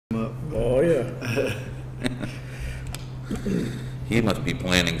He must be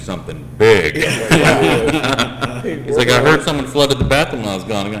planning something big. He's like, I heard someone flooded the bathroom when I was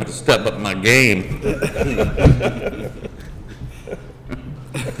gone. I'm going to have to step up my game.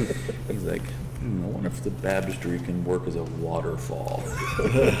 He's like, I wonder if the baptistry can work as a waterfall.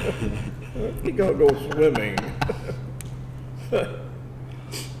 He gonna go swimming. Good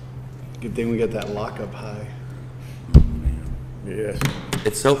thing we got that lockup high. Oh, man. Yes.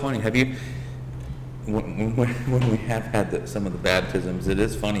 It's so funny. Have you, when we have had some of the baptisms, it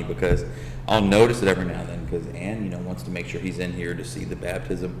is funny because I'll notice it every now and then because Ann, wants to make sure he's in here to see the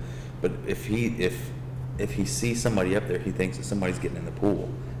baptism. But if he sees somebody up there, he thinks that somebody's getting in the pool.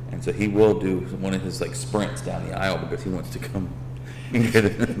 And so he will do one of his sprints down the aisle because he wants to come and get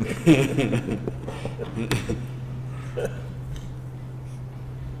it.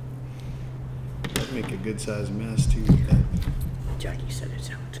 That'd make a good sized mess too. Jackie said it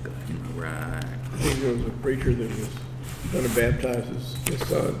sounds good. Right. I think there was a preacher that was going to baptize his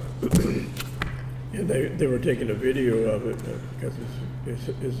son. And they were taking a video of it because it's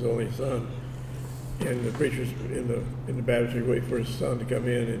his only son. And the preacher's in the baptistry waiting for his son to come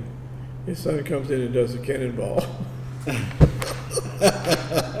in, and his son comes in and does a cannonball.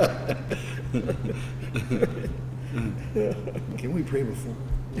 Can we pray before?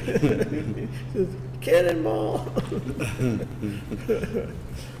 He says, cannonball.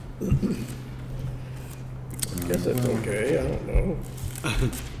 Guess that's okay. I don't know.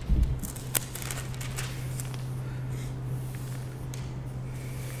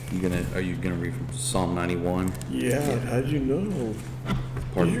 Are you gonna read from Psalm 91? Yeah, how'd you know?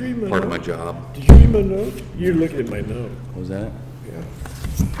 Part Did you read my of my note? job. Did you read my note? You looked at my note. What was that? Yeah.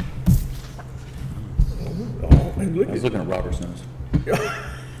 Oh, and look I was looking at Robert's notes.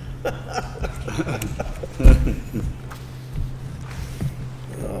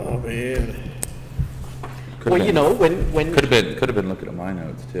 Oh man. Could Well, have when could have been looking at my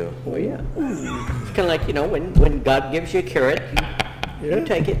notes too. well, yeah, it's kind of like when God gives you a carrot, Yeah. you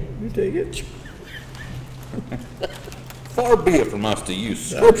take it. You take it. Far be it from us to use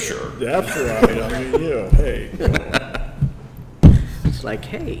scripture. That's right. I mean, hey, come on. It's like,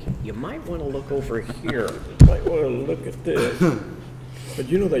 hey, you might want to look over here. You might want to look at this. But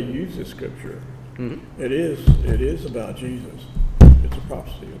they use the scripture. Mm-hmm. It is about Jesus. It's a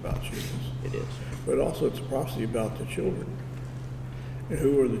prophecy about Jesus. It is. But also it's a prophecy about the children. And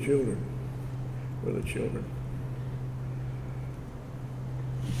who are the children? We're the children.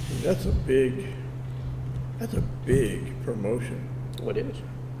 And that's a big promotion What is?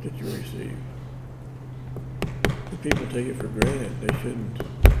 that you receive. If people take it for granted, they shouldn't.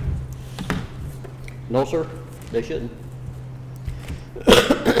 No, sir, they shouldn't.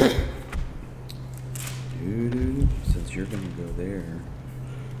 Since you're going to go there.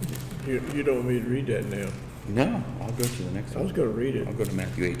 You don't want me to read that now. No, I'll go to the next I one. was going to read it. I'll go to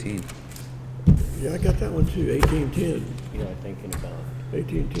Matthew 18. Yeah, I got that one too. 1810. Thinking about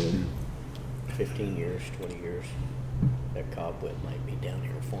 1810. 15 years, 20 years, that cobweb might be down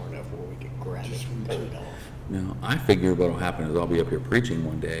here far enough where we could grab it and cut it off. Now, I figure what'll happen is I'll be up here preaching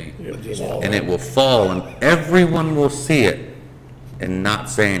one day, Yeah, just all and it will fall, and everyone will see it and not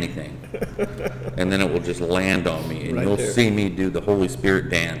say anything. And then it will just land on me, and Right you'll there. see me do the Holy Spirit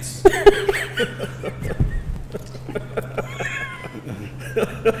dance.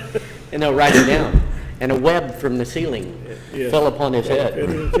 And they'll write it down. And a web from the ceiling Yes. fell upon his head. in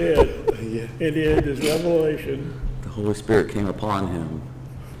his head. In the end is revelation. The Holy Spirit came upon him,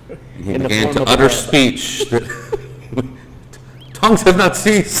 and he In the began form to of a utter web. speech that tongues have not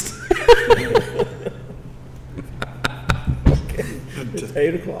ceased. It's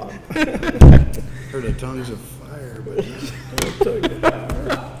 8 o'clock. Heard of tongues of fire, but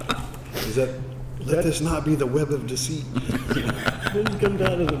is that? Let this not be the web of deceit. It didn't come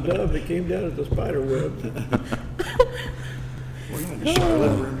down as a dove, it came down as a spider web. We're not in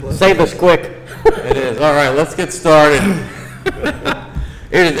Charlotte, we're in Pleasant. Save us quick. It is. All right, let's get started.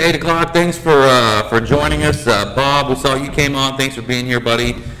 It is 8 o'clock. Thanks for joining us. Bob, we saw you came on. Thanks for being here,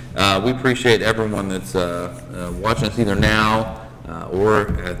 buddy. We appreciate everyone that's watching us either now or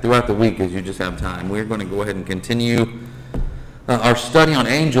throughout the week as you just have time. We're going to go ahead and continue our study on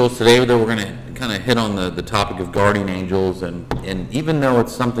angels today, though we're going to kind of hit on the topic of guardian angels. And even though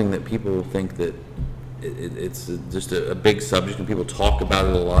it's something that people think that it's just a big subject and people talk about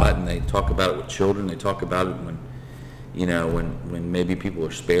it a lot, and they talk about it with children, they talk about it when when maybe people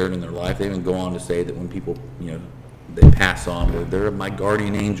are spared in their life. They even go on to say that when people they pass on, they're my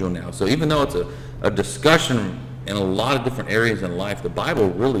guardian angel now. So even though it's a discussion in a lot of different areas in life, the Bible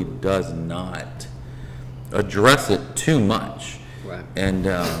really does not address it too much. Right. Right. And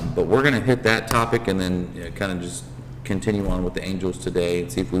but we're going to hit that topic and then kind of just continue on with the angels today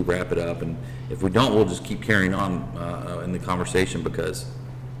and see if we wrap it up. And if we don't, we'll just keep carrying on in the conversation because,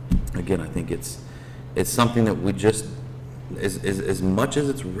 again, I think it's something that we just, as much as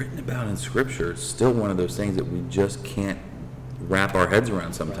it's written about in Scripture, it's still one of those things that we just can't wrap our heads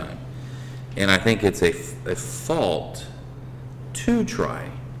around sometimes. And I think it's a fault to try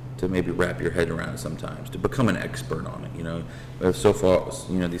to maybe wrap your head around it sometimes, to become an expert on it. You know, so far,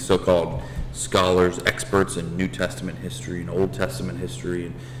 you know, these so-called scholars, experts in New Testament history and Old Testament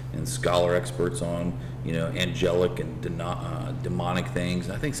history, and scholar experts on, you know, angelic and demonic things.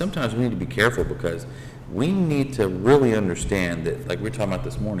 And I think sometimes we need to be careful because we need to really understand that, like we were talking about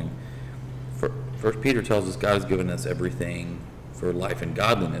this morning, First Peter tells us God has given us everything for life and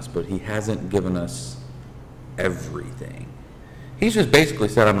godliness, but he hasn't given us everything. He's just basically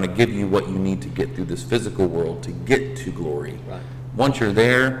said, I'm going to give you what you need to get through this physical world to get to glory. Right. Once you're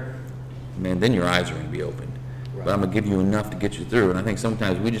there, man, then your eyes are going to be opened. Right. But I'm going to give you enough to get you through. And I think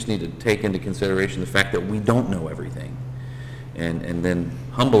sometimes we just need to take into consideration the fact that we don't know everything. And then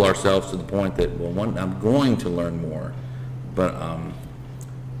humble ourselves to the point that, well, I'm going to learn more, but I'm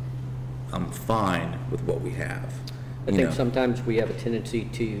fine with what we have. I think sometimes we have a tendency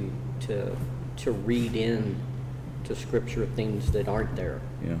to read in to Scripture things that aren't there.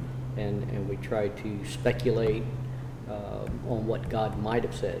 Yeah. And we try to speculate on what God might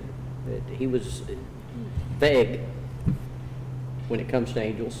have said. That he was vague when it comes to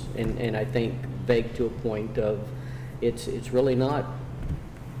angels, and I think vague to a point of it's really not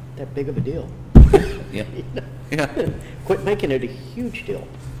that big of a deal. Yeah. Yeah. Quit making it a huge deal.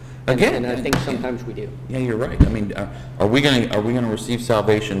 Again, and I think sometimes we do. Yeah, you're right. I mean, are we going to receive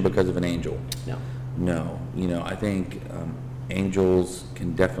salvation because of an angel? No. No. You know, I think angels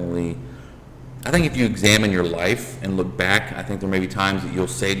can definitely. I think if you examine your life and look back, I think there may be times that you'll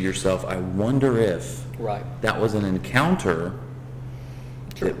say to yourself, "I wonder if Right. that was an encounter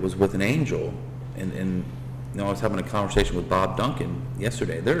True. that was with an angel." And you know, I was having a conversation with Bob Duncan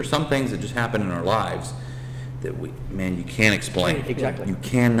yesterday. There are some things that just happen in our lives that you can't explain. Exactly. You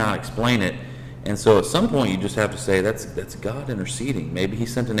cannot explain it. And so at some point you just have to say that's God interceding. Maybe he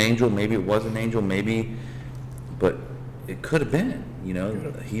sent an angel, maybe it was an angel, but it could have been. You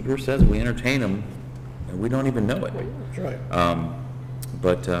know, Hebrew says we entertain him and we don't even know it. That's right.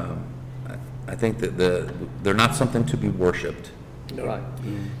 But I think that they're not something to be worshipped. No. Right.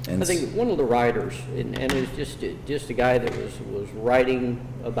 And I think one of the writers, and it was just a guy that was writing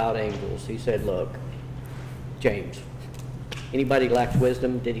about angels. He said, "Look, James, anybody lacks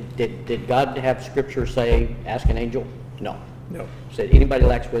wisdom? Did God have Scripture say ask an angel? No. No. He said anybody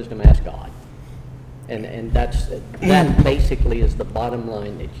lacks wisdom, ask God." And that basically is the bottom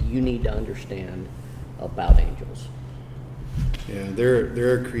line that you need to understand about angels. Yeah,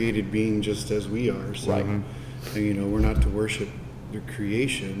 they're a created being just as we are. So, Right. you know, we're not to worship the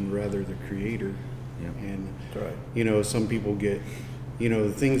creation, rather the Creator. Yeah. And That's right. you know, some people get, you know,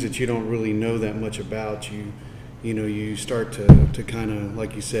 the things that you don't really know that much about. You know, you start to kind of,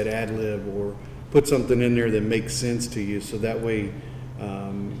 like you said, ad lib or put something in there that makes sense to you, so that way,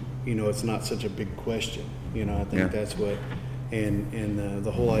 you know, it's not such a big question. You know, I think Yeah. that's what. And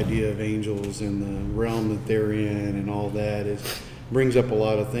the whole idea of angels and the realm that they're in and all that brings up a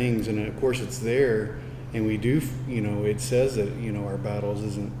lot of things, and of course it's there, and we do, you know, it says that, you know, our battles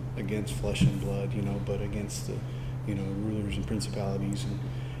isn't against flesh and blood, you know, but against the, you know, rulers and principalities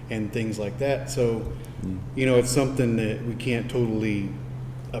and things like that. So, you know, it's something that we can't totally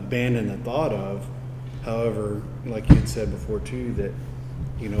abandon the thought of. However, like you had said before too, that,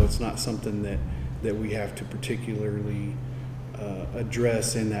 you know, it's not something that we have to particularly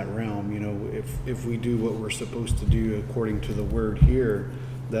address in that realm. You know, if we do what we're supposed to do according to the word here,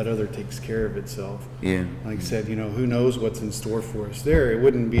 that other takes care of itself. Yeah. Like I said, you know, who knows what's in store for us there. It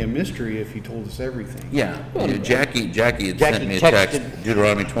wouldn't be a mystery if he told us everything. Yeah. You know, Jackie had Jackie sent me a text, texted-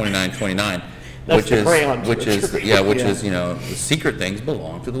 Deuteronomy 29:29, That's which the is crayon which is scripture. yeah, which Yeah. is, you know, the secret things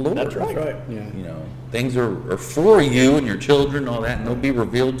belong to the Lord. That's right. That's right. Yeah. You know, things are for you and your children, all that, and they'll be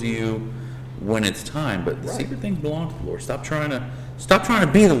revealed to you when it's time. But the secret things belong to the Lord. Stop trying to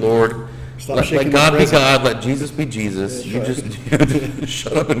be the Lord. Stop Let shaking God the be present. God. Let Jesus be Jesus. You just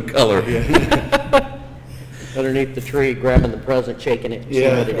shut up and color. Underneath the tree, grabbing the present, shaking it, seeing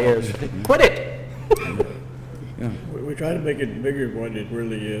Yeah. what it is. Quit it! We try to make it bigger than what it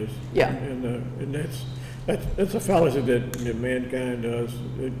really is. Yeah. And that's a fallacy that mankind does.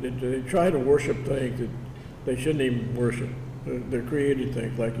 They try to worship things that they shouldn't even worship. They're created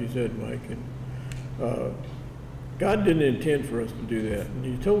things, like you said, Mike. And God didn't intend for us to do that, and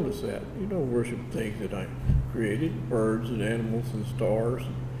He told us that. You don't worship things that created birds and animals and stars.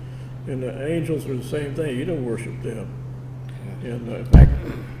 And the angels are the same thing. You don't worship them. And in fact,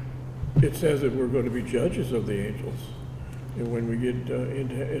 it says that we're going to be judges of the angels, and when we get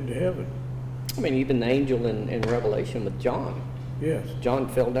into heaven. I mean, even the angel in Revelation with John. Yes. John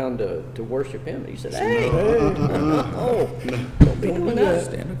fell down to worship him. He said, "Hey, Hey, oh, don't be doing that.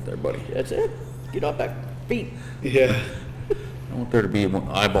 Stand up there, buddy. That's it. Get off that feet." Yeah. I want there to be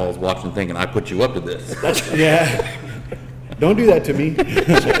eyeballs watching thinking, I put you up to this. Yeah. Don't do that to me.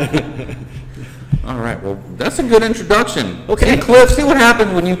 All right, well, that's a good introduction. Okay. See, Cliff, see what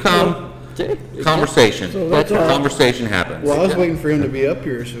happens when you come, See? conversation. So that's all. Conversation happens. Well, I was waiting for him to be up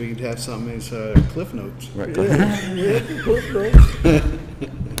here so we could have something as cliff notes. Right. yeah,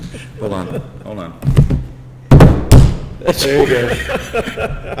 Hold on. There you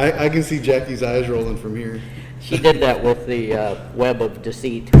go. I can see Jackie's eyes rolling from here. She did that with the web of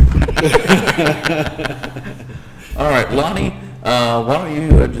deceit. All right, Lonnie, why don't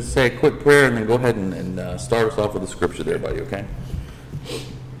you just say a quick prayer and then go ahead and start us off with the scripture there, buddy, okay?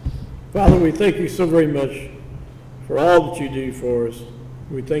 Father, we thank you so very much for all that you do for us.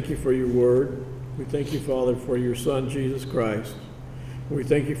 We thank you for your word. We thank you, Father, for your Son, Jesus Christ. We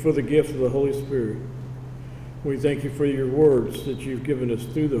thank you for the gift of the Holy Spirit. We thank you for your words that you've given us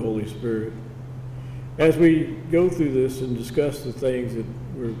through the Holy Spirit. As we go through this and discuss the things that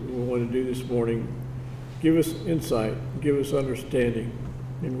we want to do this morning, give us insight, give us understanding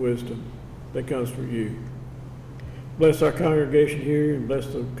and wisdom that comes from you. Bless our congregation here and bless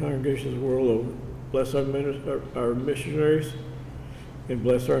the congregations the world over. Bless our missionaries and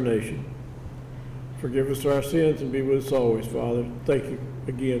bless our nation. Forgive us our sins and be with us always, Father. Thank you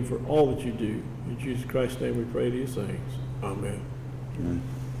again for all that you do. In Jesus Christ's name we pray these things. Amen. Amen.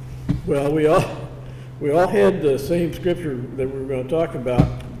 Well, we all had the same scripture that we were going to talk about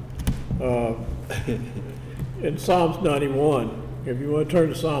in Psalms 91. If you want to turn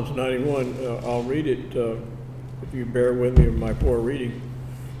to Psalms 91, I'll read it if you bear with me in my poor reading.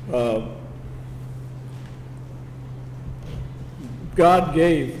 God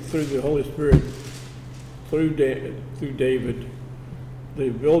gave through the Holy Spirit, through David, the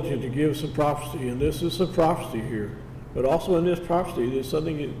ability to give some prophecy, and this is some prophecy here. But also in this prophecy, there's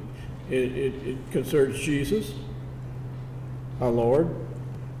something it concerns Jesus, our Lord,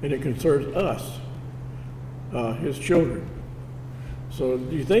 and it concerns us, his children. So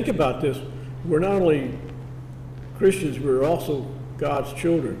you think about this, we're not only Christians, we're also God's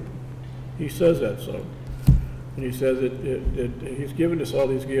children. He says that so. And he says that he's given us all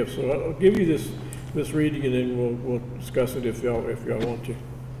these gifts. So I'll give you this reading and then we'll discuss it if y'all want to.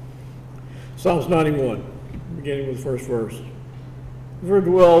 Psalms 91, beginning with the first verse. Whoever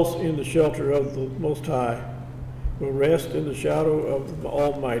dwells in the shelter of the Most High will rest in the shadow of the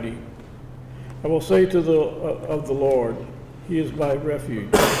Almighty. I will say of the Lord, He is my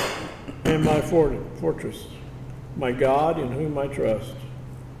refuge and my fortress, my God in whom I trust.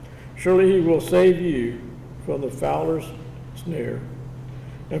 Surely He will save you from the fowler's snare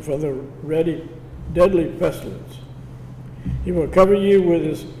and from the deadly pestilence. He will cover you with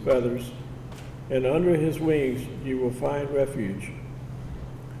His feathers, and under His wings you will find refuge.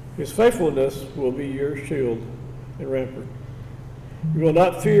 His faithfulness will be your shield and rampart. You will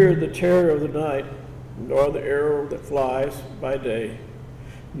not fear the terror of the night, nor the arrow that flies by day,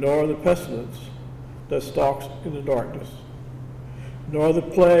 nor the pestilence that stalks in the darkness, nor the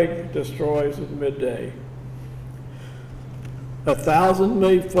plague that destroys at midday. 1,000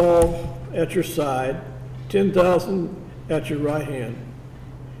 may fall at your side, 10,000 at your right hand,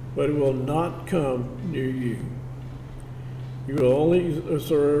 but it will not come near you. You will only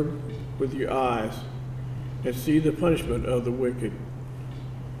observe with your eyes and see the punishment of the wicked.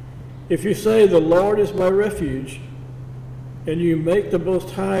 If you say, the Lord is my refuge, and you make the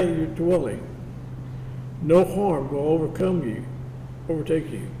Most High your dwelling, no harm will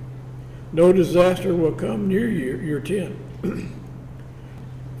overtake you. No disaster will come near your tent.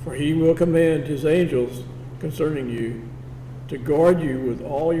 For He will command His angels concerning you to guard you with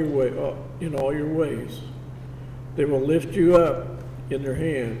in all your ways. They will lift you up in their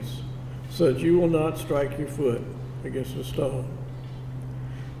hands so that you will not strike your foot against a stone.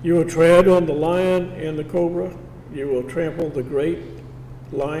 You will tread on the lion and the cobra. You will trample the great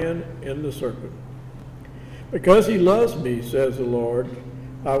lion and the serpent. Because He loves me, says the Lord,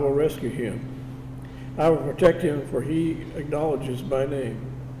 I will rescue him. I will protect him, for He acknowledges my name.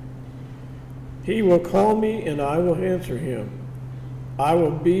 He will call me, and I will answer him. I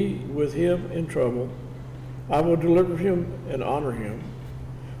will be with him in trouble. I will deliver him and honor him.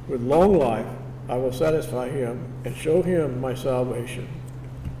 With long life I will satisfy him and show him my salvation.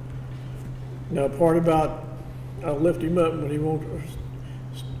 Now, part about I'll lift him up when he won't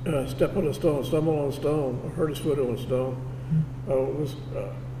step on a stone, stumble on a stone, or hurt his foot on a stone. It was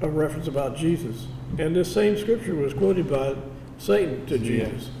a reference about Jesus. And this same scripture was quoted by Satan to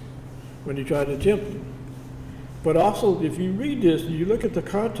Jesus when he tried to tempt him. But also, if you read this, you look at the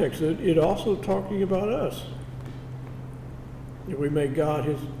context, it also talking about us. That we make God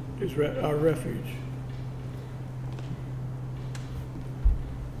our refuge.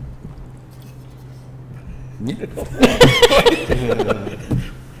 And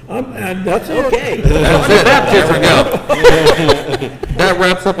that's it. Okay. That's it. There we go. That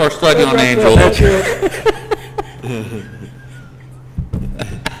wraps up our study on angels.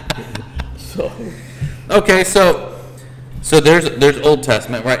 So, Okay, so there's Old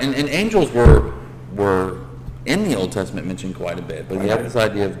Testament, right? And angels were in the Old Testament mentioned quite a bit, but you have this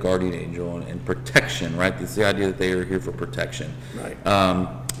idea of guardian angel and protection, right? It's the idea that they are here for protection. Right.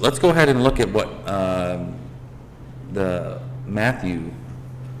 Let's go ahead and look at what the Matthew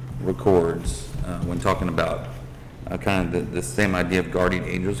records when talking about kind of the same idea of guardian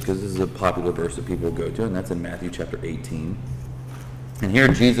angels, because this is a popular verse that people go to, and that's in Matthew chapter 18. And here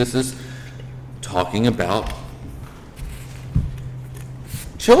Jesus is talking about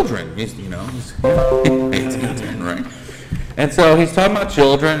children. He's 18, right? And so he's talking about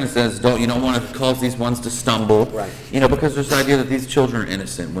children and says, you don't want to cause these ones to stumble. Right. Because there's the idea that these children are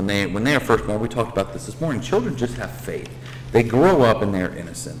innocent. When they are first born, we talked about this morning, children just have faith. They grow up and they're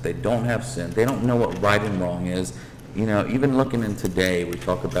innocent. They don't have sin. They don't know what right and wrong is. Even looking in today, we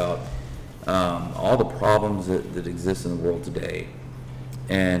talk about all the problems that exist in the world today.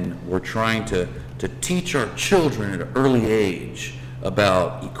 And we're trying to teach our children at an early age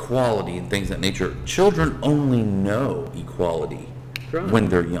about equality and things of that nature. Children only know equality when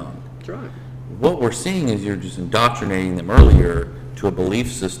they're young. That's right. What we're seeing is you're just indoctrinating them earlier to a belief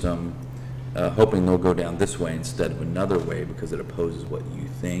system, hoping they'll go down this way instead of another way because it opposes what you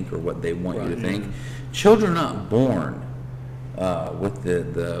think or what they want you to think. Children are not born with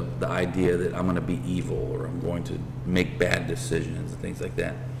the idea that I'm going to be evil or I'm going to make bad decisions and things like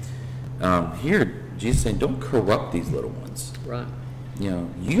that. Here, Jesus is saying, don't corrupt these little ones. Right.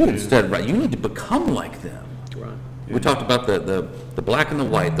 You instead, right? You need to become like them. Right. We talked about the black and the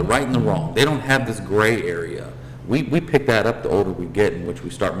white, the right and the wrong. They don't have this gray area. We pick that up the older we get, in which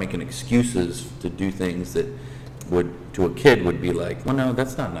we start making excuses to do things that would, to a kid, would be like, well, no,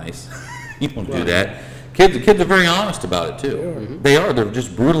 that's not nice. You don't do that. Kids are very honest about it too. Mm-hmm. They are. They're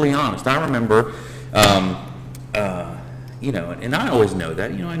just brutally honest. I remember, and I always know that.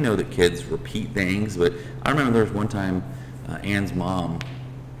 I know that kids repeat things, but I remember there was one time Ann's mom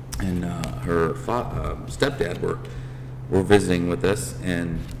and her stepdad were visiting with us,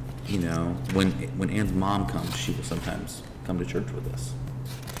 and when Ann's mom comes, she will sometimes come to church with us.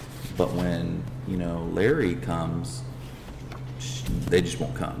 But when Larry comes, they just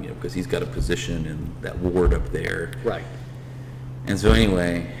won't come, because he's got a position in that ward up there. Right. And so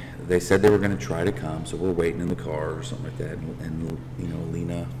anyway, they said they were going to try to come, so we're waiting in the car or something like that, and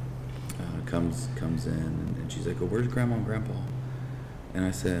Lena comes in, and she's like, "Oh, where's Grandma and Grandpa?" And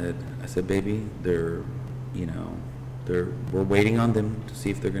I said, "Baby, we're waiting on them to see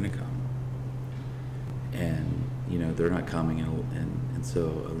if they're going to come, and they're not coming." And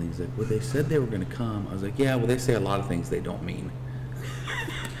so Alina's like, "Well, they said they were going to come." I was like, "Yeah, well, they say a lot of things they don't mean."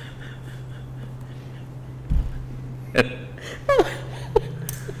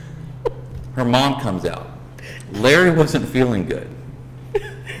 Her mom comes out. Larry wasn't feeling good,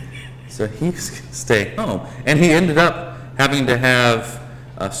 so he's staying home, and he ended up having to have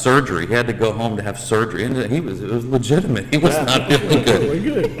surgery. He had to go home to have surgery, and it was legitimate. He was not feeling good.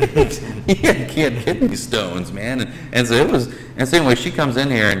 really good. He had kidney stones, man, and so it was. And so anyway, she comes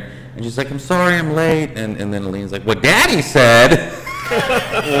in here and she's like, "I'm sorry, I'm late," and then Alina's like, "Well, Daddy said,"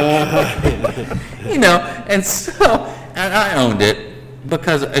 and so and I owned it.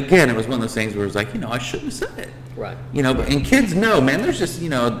 Because again, it was one of those things where it was like, I shouldn't have said it. Right. And kids know, man. There's just, you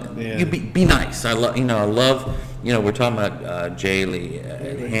be nice. I love, we're talking about Jaylee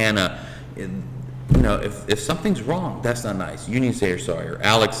and Hannah. If something's wrong, that's not nice. You need to say you're sorry. Or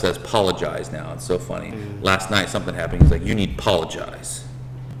Alex says, apologize now. It's so funny. Last night something happened. He's like, you need to apologize.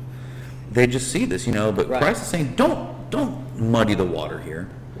 They just see this, but Right. Christ is saying, don't muddy the water here.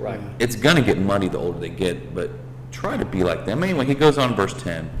 Right. It's gonna get muddy the older they get, but try to be like them. Anyway, he goes on in verse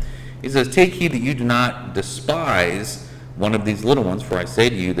 10. He says, "Take heed that you do not despise one of these little ones, for I say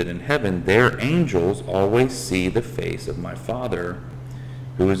to you that in heaven their angels always see the face of my Father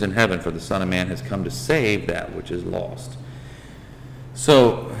who is in heaven, for the Son of Man has come to save that which is lost."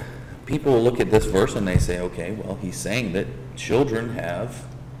 So people will look at this verse and they say, okay, well, he's saying that children have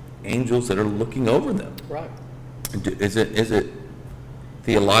angels that are looking over them. Right. Is it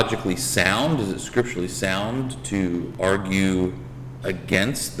theologically sound? Is it scripturally sound to argue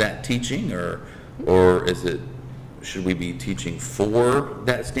against that teaching, or is it, should we be teaching for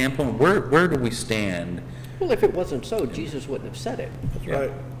that standpoint? Where do we stand? Well, if it wasn't so, Jesus wouldn't have said it. That's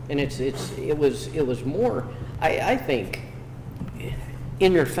right. And it was more, I think,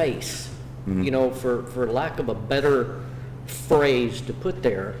 in your face, you know, for lack of a better phrase to put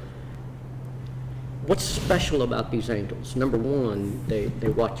there. What's special about these angels? Number one, they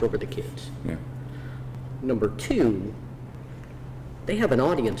watch over the kids. Yeah. Number two, they have an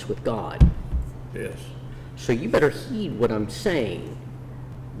audience with God. Yes. So you better heed what I'm saying.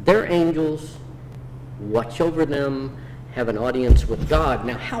 They're angels, watch over them, have an audience with God.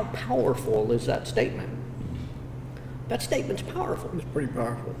 Now, how powerful is that statement? That statement's powerful. It's pretty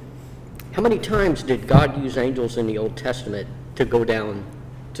powerful. How many times did God use angels in the Old Testament to go down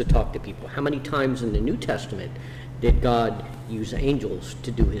to talk to people? How many times in the New Testament did God use angels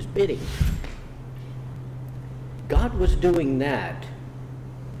to do his bidding? God was doing that.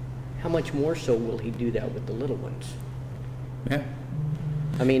 How much more so will he do that with the little ones? Yeah.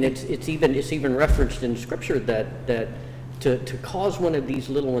 I mean, it's even referenced in Scripture that to cause one of these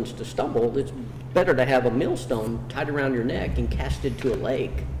little ones to stumble, it's better to have a millstone tied around your neck and cast it to a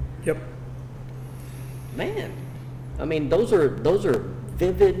lake. Yep. Man, I mean, those are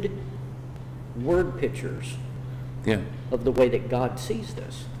vivid word pictures Yeah. of the way that God sees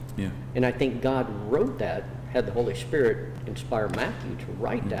this. Yeah. And I think God wrote that, had the Holy Spirit inspire Matthew to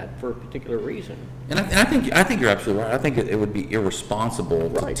write that for a particular reason. And I think you're absolutely right. I think it would be irresponsible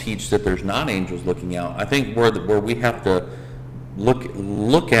Right. to teach that there's not angels looking out. I think where we have to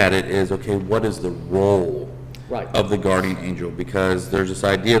look at it is, okay, what is the role Right. of the guardian angel? Because there's this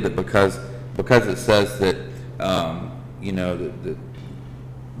idea that because it says that you know that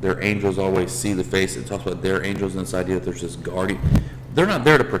their angels always see the face. It talks about their angels, and this idea that there's this guardian. They're not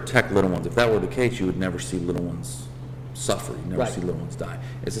there to protect little ones. If that were the case, you would never see little ones suffer. You never Right. see little ones die.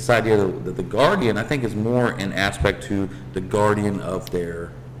 It's this idea that the guardian, I think, is more in aspect to the guardian of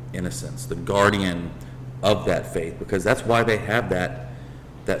their innocence, the guardian of that faith, because that's why they have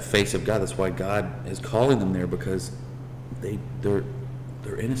that face of God. That's why God is calling them there, because they're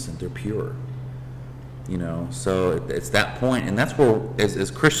innocent, they're pure. You know, so it's that point, and that's where,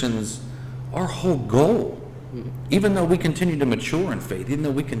 as Christians, our whole goal, even though we continue to mature in faith, even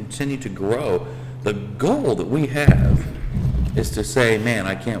though we continue to grow, the goal that we have is to say, man,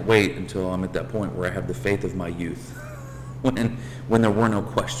 I can't wait until I'm at that point where I have the faith of my youth. When there were no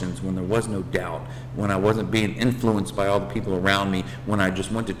questions, when there was no doubt, when I wasn't being influenced by all the people around me, when I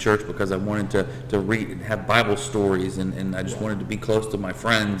just went to church because I wanted to read and have Bible stories, and I just wanted to be close to my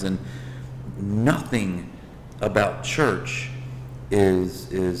friends, and nothing about church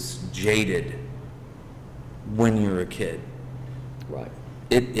is jaded when you're a kid. Right.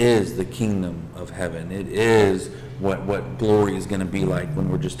 It is the kingdom of heaven. It is what glory is going to be like when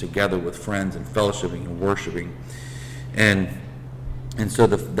we're just together with friends and fellowshipping and worshiping. And so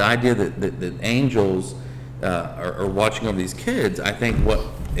the idea that angels are watching over these kids, I think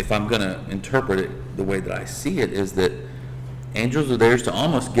if I'm going to interpret it the way that I see it, is that angels are there to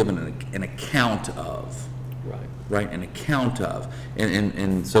almost give an account of. Right, an account of.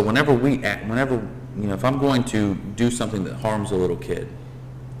 And so whenever you know, if I'm going to do something that harms a little kid,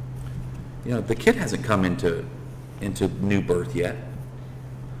 you know, the kid hasn't come into new birth yet.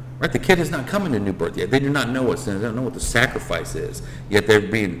 Right? The kid has not come into new birth yet. They do not know what sin is. They don't know what the sacrifice is. Yet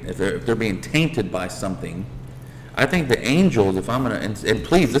if they're being tainted by something, I think the angels, if I'm going to, and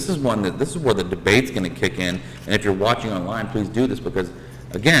please, this is where the debate's going to kick in. And if you're watching online, please do this, because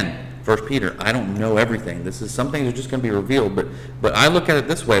again, 1 Peter, I don't know everything. Some things are just going to be revealed, but I look at it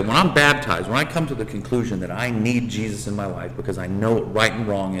this way. When I'm baptized, when I come to the conclusion that I need Jesus in my life because I know what right and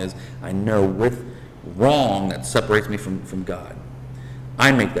wrong is, I know with wrong that separates me from God,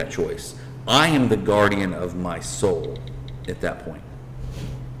 I make that choice. I am the guardian of my soul at that point.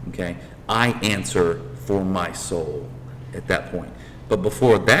 Okay? I answer for my soul at that point. But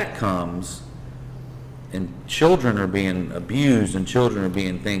before that comes, and children are being abused, and children are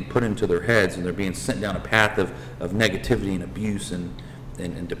being put into their heads, and they're being sent down a path of negativity and abuse and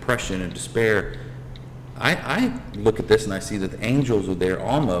depression and despair, I look at this and I see that the angels are there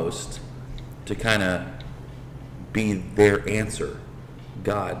almost to kind of be their answer.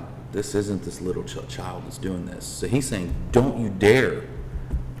 God, this isn't this little child that's doing this. So he's saying, don't you dare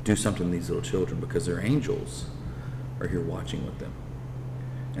do something to these little children, because their angels are here watching with them.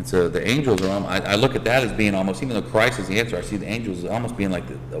 And so the angels are, I look at that as being almost, even though Christ is the answer, I see the angels as almost being like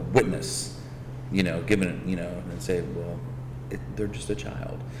a witness, you know, giving it, you know, and say, well, they're just a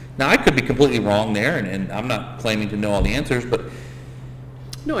child. Now, I could be completely wrong there, and I'm not claiming to know all the answers, but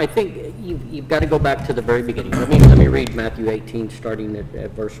No, I think you've got to go back to the very beginning. Let me read Matthew 18, starting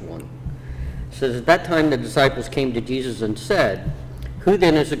at verse 1. It says, "At that time the disciples came to Jesus and said, 'Who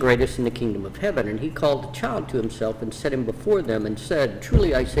then is the greatest in the kingdom of heaven?' And he called a child to himself and set him before them and said,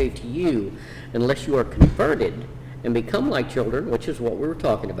 'Truly I say to you, unless you are converted and become like children,'" which is what we were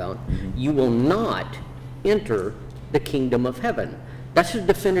talking about, "you will not enter the kingdom of heaven." That's a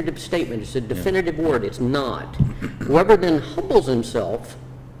definitive statement. It's a definitive word. It's not. "Whoever then humbles himself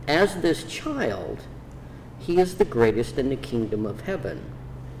as this child, he is the greatest in the kingdom of heaven.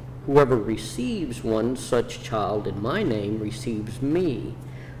 Whoever receives one such child in my name receives me.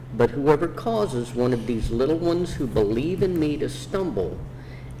 But whoever causes one of these little ones who believe in me to stumble,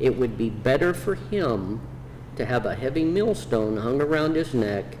 it would be better for him to have a heavy millstone hung around his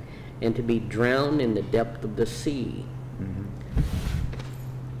neck and to be drowned in the depth of the sea."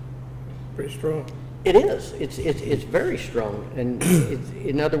 Pretty strong. It is. It's very strong. And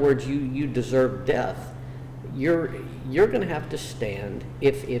in other words, you deserve death. You're going to have to stand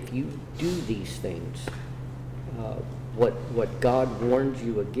if you do these things. What God warns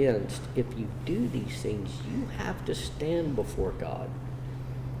you against, if you do these things, you have to stand before God.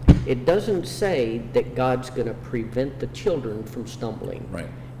 It doesn't say that God's going to prevent the children from stumbling. Right.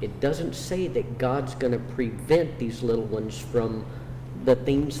 It doesn't say that God's going to prevent these little ones from the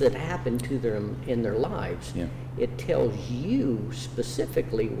things that happen to them in their lives. Yeah. It tells you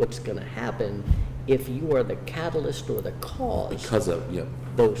specifically what's going to happen if you are the catalyst or the cause because of, yep.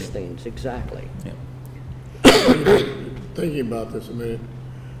 those things. Exactly. Yep. Thinking about this a minute,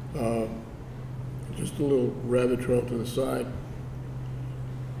 just a little rabbit trail to the side.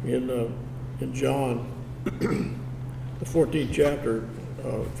 In John, the 14th chapter,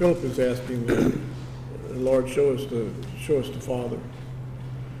 Philip is asking the Lord, show us the Father.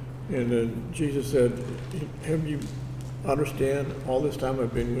 And then Jesus said, "Have you understand all this time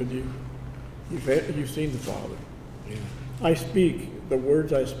I've been with you? You've seen the Father. Yeah. I speak, the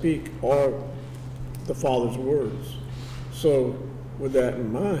words I speak are the Father's words." So with that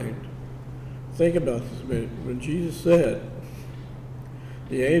in mind, think about this a minute. When Jesus said,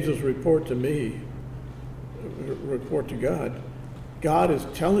 "The angels report to me, report to God," God is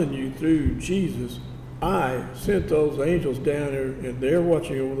telling you through Jesus, "I sent those angels down there and they're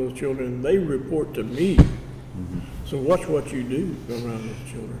watching over those children and they report to me." So watch what you do around those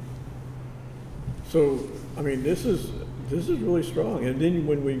children. So, I mean, this is really strong. And then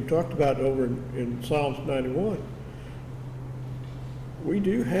when we talked about over in Psalms 91, we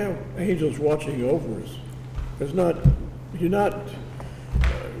do have angels watching over us.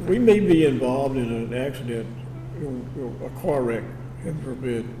 We may be involved in an accident, a car wreck, heaven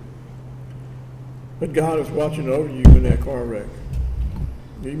forbid, but God is watching over you in that car wreck.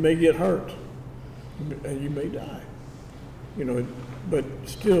 You may get hurt, and you may die. But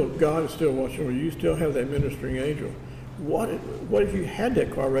still, God is still watching over you. You still have that ministering angel. What if you had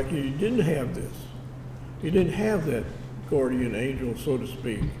that car wreck and you didn't have this? You didn't have that guardian angel, so to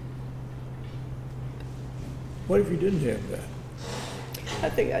speak. What if you didn't have that?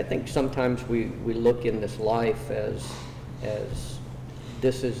 I think sometimes we look in this life as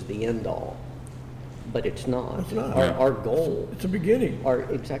this is the end all, but it's not. It's not. Our goal, It's a beginning.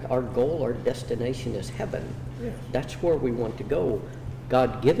 our goal, our destination is heaven. Yes. That's where we want to go.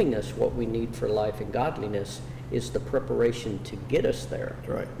 God giving us what we need for life and godliness is the preparation to get us there. That's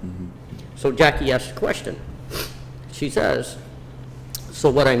right. So Jackie asked a question. She says,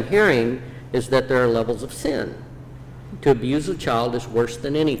 "So what I'm hearing is that there are levels of sin. To abuse a child is worse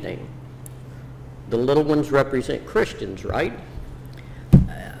than anything. The little ones represent Christians, right?"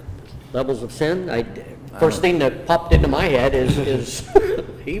 Levels of sin. First thing that popped into my head is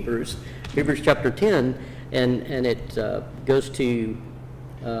Hebrews chapter 10, and it goes to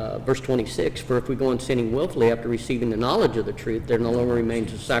verse 26. "For if we go on sinning willfully after receiving the knowledge of the truth, there no longer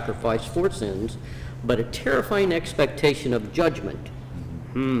remains a sacrifice for sins, but a terrifying expectation of judgment."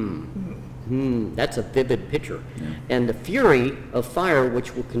 That's a vivid picture. Yeah. "And the fury of fire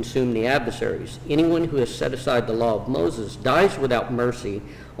which will consume the adversaries. Anyone who has set aside the law of Moses dies without mercy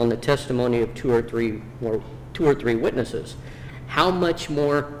on the testimony of two or three witnesses. How much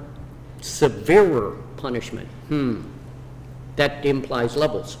more severer punishment?" That implies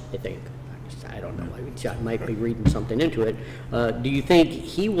levels, I think. I don't know. I might be reading something into it. "Do you think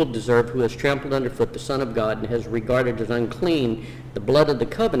he will deserve who has trampled underfoot the Son of God and has regarded as unclean the blood of the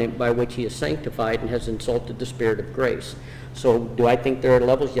covenant by which he is sanctified and has insulted the Spirit of grace?" So do I think there are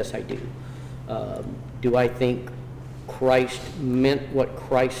levels? Yes, I do. Do I think Christ meant what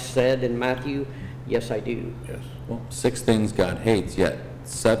Christ said in Matthew? Yes, I do. Yes. Well, 6 things God hates, yet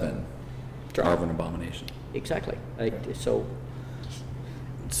 7 Right. are of an abomination. Exactly. So,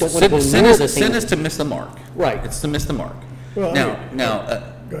 don't want to go Sin near is, the sin things- is to miss the mark. Right. It's to miss the mark. Well, Now,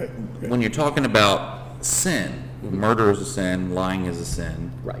 Go ahead. when you're talking about sin, murder is a sin, lying is a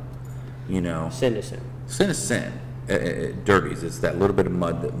sin, Right. you know. Sin is sin. Sin is sin. It dirties. It's that little bit of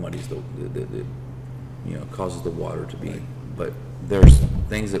mud that muddies you know, causes the water to be. But there's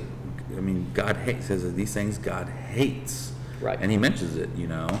things that, I mean, God hates. Says that these things God hates. Right. And he mentions it, you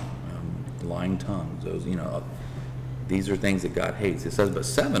know, lying tongues, those, you know, these are things that God hates. It says, but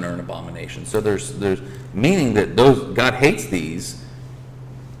 7 are an abomination. So there's meaning that God hates these,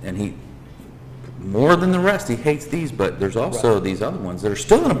 and he, more than the rest, he hates these, but there's also these other ones that are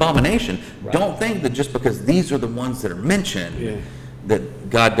still an abomination. Right. Don't think that just because these are the ones that are mentioned, that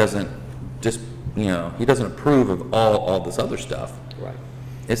God doesn't just, you know, he doesn't approve of all this other stuff. Right.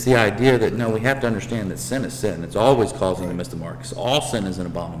 It's the idea that, no, we have to understand that sin is sin. It's always causing to miss the mark. So all sin is an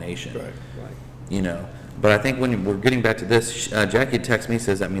abomination. Right. Right. You know, but I think when we're getting back to this, Jackie texts me,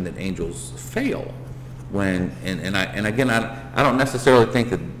 says that mean that angels fail. When, and again, I don't necessarily think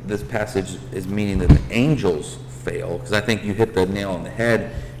that this passage is meaning that the angels fail, because I think you hit the nail on the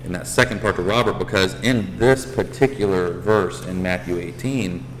head in that second part to Robert, because in this particular verse in Matthew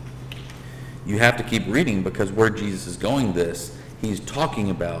 18, you have to keep reading, because where Jesus is going this, he's talking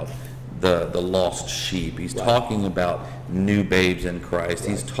about the lost sheep. He's talking about new babes in Christ.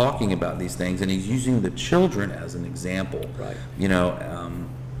 He's talking about these things, and he's using the children as an example. Right. You know,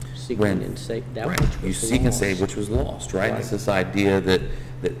 Seeking and save that right, which was you seek and save which was lost, right? It's this idea that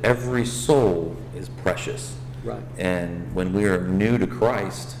every soul is precious. Right. And when we are new to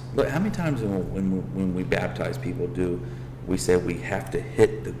Christ, look, how many times when we baptize people do we say we have to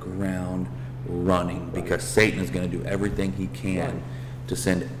hit the ground running, because Satan is going to do everything he can to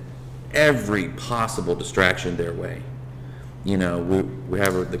send every possible distraction their way. You know, we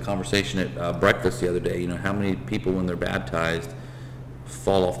have the conversation at breakfast the other day. You know, how many people when they're baptized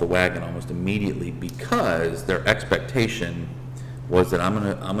fall off the wagon almost immediately because their expectation was that I'm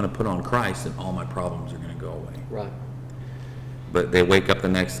gonna put on Christ and all my problems are gonna go away. Right. But they wake up the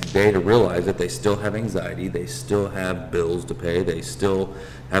next day to realize that they still have anxiety, they still have bills to pay, they still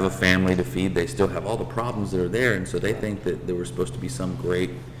have a family to feed, they still have all the problems that are there, and so they think that there was supposed to be some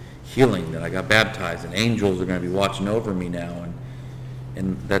great healing, that I got baptized and angels are going to be watching over me now,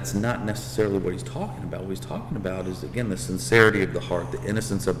 and that's not necessarily what he's talking about. What he's talking about is, again, the sincerity of the heart, the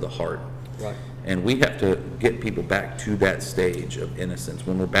innocence of the heart. Right. And we have to get people back to that stage of innocence.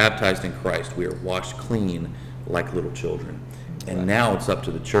 When we're baptized in Christ, we are washed clean like little children. And now it's up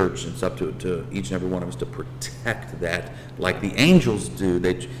to the church, and it's up to each and every one of us to protect that like the angels do.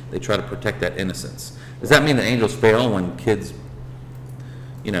 They try to protect that innocence. Does that mean that angels fail when kids,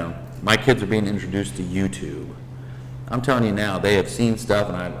 you know, my kids are being introduced to YouTube? I'm telling you now, they have seen stuff,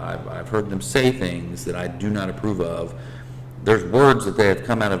 and I've heard them say things that I do not approve of. There's words that they have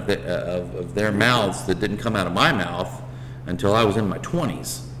come out of their mouths that didn't come out of my mouth until I was in my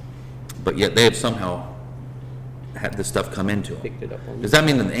 20s. But yet they have somehow had this stuff come into them. Picked it up on Does that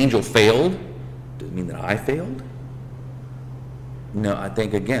mean that the angel failed? Does it mean that I failed? No, I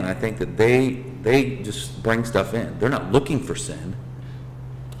think that they just bring stuff in. They're not looking for sin.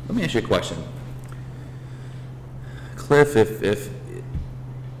 Let me ask you a question. Cliff,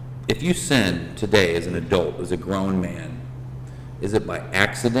 if you sin today as an adult, as a grown man, is it by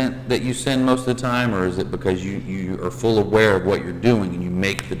accident that you sin most of the time, or is it because you are full aware of what you're doing and you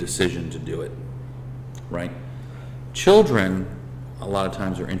make the decision to do it? Right? Children, a lot of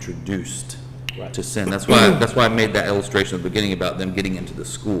times, are introduced to sin. That's why I made that illustration at the beginning about them getting into the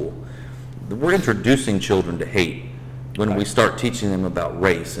school. We're introducing children to hate when we start teaching them about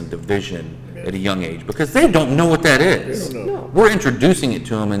race and division at a young age, because they don't know what that is. They don't know. We're introducing it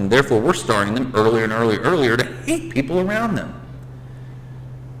to them, and therefore we're starting them earlier and earlier to hate people around them.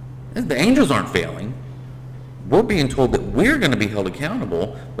 The angels aren't failing. We're being told that we're going to be held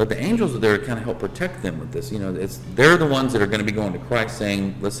accountable, but the angels are there to kind of help protect them with this. You know, they're the ones that are going to be going to Christ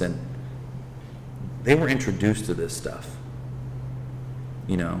saying, listen, they were introduced to this stuff.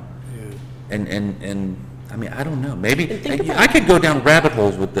 You know? Yeah. And I mean, I don't know. Maybe I could go down rabbit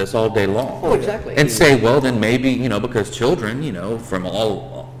holes with this all day long. Oh, exactly. And say, well, then maybe, you know, because children, you know, from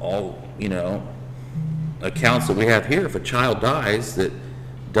all you know, accounts that we have here, if a child dies that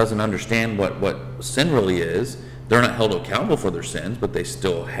doesn't understand what sin really is, they're not held accountable for their sins, but they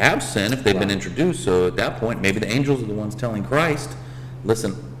still have sin if they've been introduced. So at that point, maybe the angels are the ones telling Christ,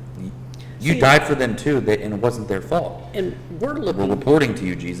 listen, you died for them too, and it wasn't their fault. And we're We're reporting to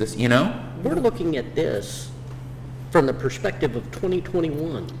you, Jesus, you know? looking at this from the perspective of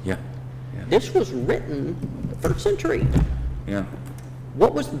 2021. Yeah. This was written the first century. Yeah.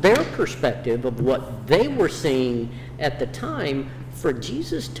 What was their perspective of what they were seeing at the time for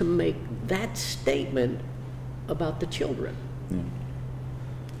Jesus to make that statement about the children?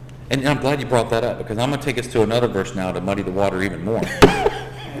 And I'm glad you brought that up, because I'm going to take us to another verse now to muddy the water even more.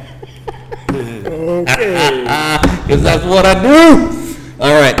 Okay. Because that's what I do.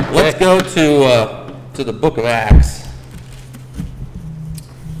 All right, let's go to the book of Acts.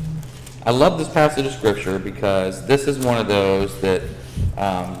 I love this passage of scripture because this is one of those that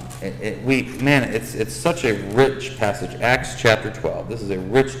it's such a rich passage. Acts chapter 12. This is a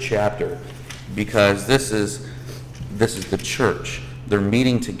rich chapter because this is the church. They're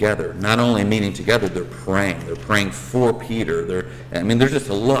meeting together. Not only meeting together, they're praying. They're praying for Peter. There's just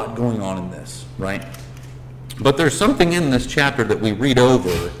a lot going on in this, right? But there's something in this chapter that we read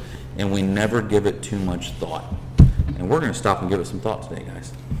over and we never give it too much thought. And we're going to stop and give it some thought today,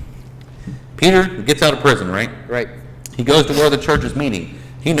 guys. Peter gets out of prison, right? Right. He goes to where the church is meeting.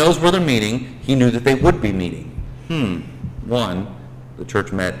 He knows where they're meeting. He knew that they would be meeting. One, the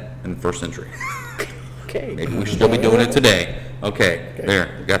church met in the first century. Okay. Maybe we should still be doing it today. Okay,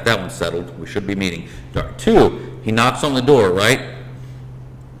 there, we got that one settled. We should be meeting. Two, he knocks on the door, right?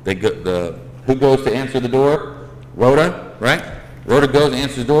 Who goes to answer the door? Rhoda, right? Rhoda goes and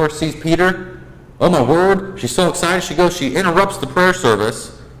answers the door, sees Peter. Oh my word! She's so excited. She interrupts the prayer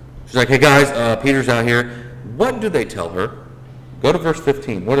service. She's like, "Hey guys, Peter's out here." What do they tell her? Go to verse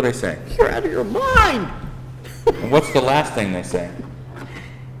 15. What do they say? You're out of your mind. And what's the last thing they say?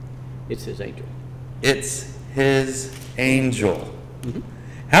 It's his angel. It's his angel.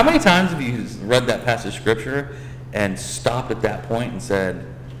 How many times have you read that passage of scripture and stopped at that point and said,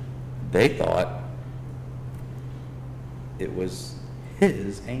 they thought it was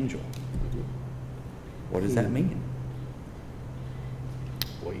his angel? What does that mean?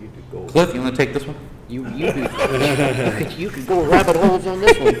 Well, you could go. Cliff, you want to take this one? You could go rabbit holes on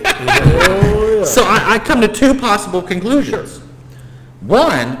this one. So I come to two possible conclusions.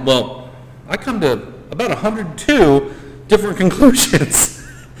 One, well, I come to about 102 different conclusions.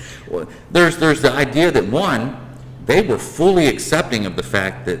 There's the idea that one, they were fully accepting of the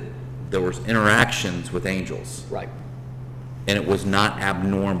fact that there was interactions with angels. Right. And it was not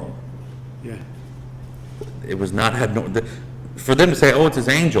abnormal. Yeah. It was not abnormal. For them to say, oh, it's his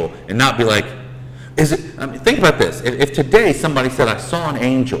angel, and not be like, is it? I mean, think about this. If today somebody said, I saw an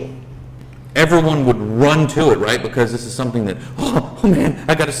angel, everyone would run to it, right? Because this is something that, oh man,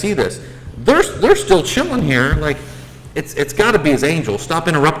 I got to see this. They're still chilling here. Like, it's got to be his angel. Stop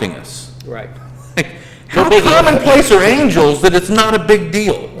interrupting us. Right. Like, how commonplace are angels that it's not a big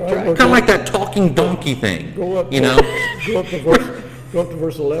deal? Right. Kind of like that talking donkey thing. Go up to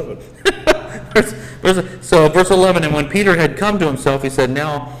verse 11. So verse 11, and when Peter had come to himself, he said,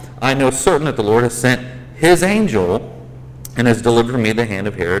 now I know certain that the Lord has sent his angel and has delivered me the hand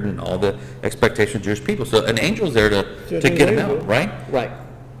of Herod and all the expectation of Jewish people. So an angel's there to get him out, right? Right.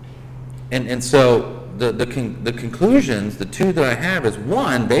 And so the conclusions, the two that I have is,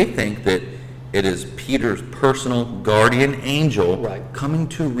 one, they think that it is Peter's personal guardian angel Right. coming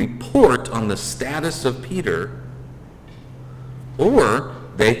to report on the status of Peter, or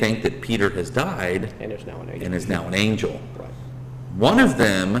they think that Peter has died And it's now an angel. and is now an angel. Right. One of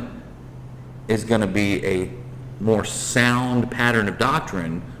them is going to be a more sound pattern of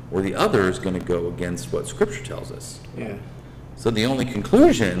doctrine, or the other is going to go against what Scripture tells us. Yeah. So the only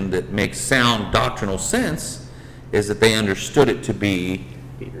conclusion that makes sound doctrinal sense is that they understood it to be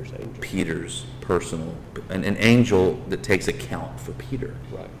Peter's angel. Peter's personal, an angel that takes account for Peter.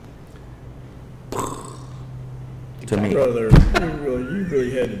 Right. To me. Brother, you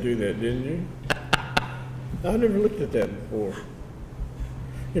really had to do that, didn't you? I never looked at that before.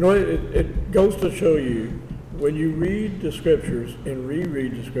 You know, it goes to show you, when you read the scriptures and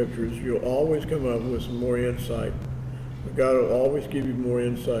reread the scriptures, you'll always come up with some more insight. God will always give you more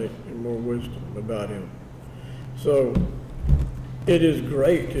insight and more wisdom about him. So it is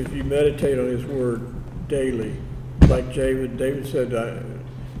great if you meditate on his word daily. Like David said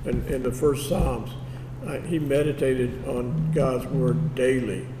in the first Psalms, he meditated on God's word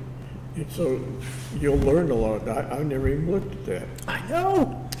daily. And so you'll learn a lot. I never even looked at that. I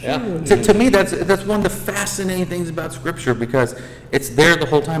know. Yeah. To me, that's one of the fascinating things about Scripture, because it's there the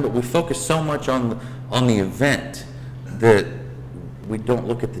whole time, but we focus so much on the event that we don't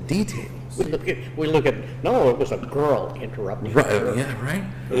look at the details. We look at, no, it was a girl interrupting. Right? Yeah. Right.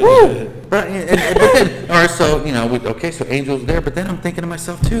 Woo! But then, all right. So so angels there, but then I'm thinking to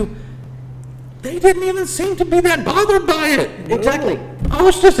myself too, they didn't even seem to be that bothered by it. Exactly. Oh,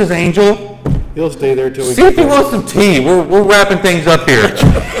 it's just his angel. He'll stay there till we See if he wants some tea. We're wrapping things up here.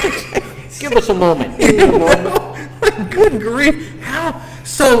 Give us a moment. Like, good grief! How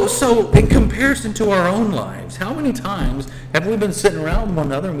so? In comparison to our own lives, how many times have we been sitting around with one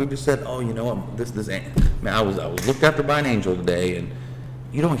another and we've just said, "Oh, you know what? Man, I was looked after by an angel today," and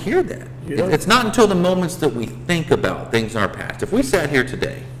you don't hear that. It's not until the moments that we think about things in our past. If we sat here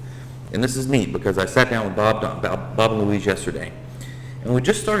today, and this is neat because I sat down with Bob and Louise yesterday, and we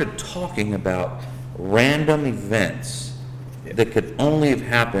just started talking about random events that could only have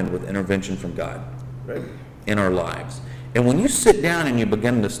happened with intervention from God in our lives. And when you sit down and you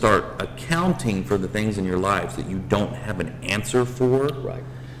begin to start accounting for the things in your lives that you don't have an answer for, Right.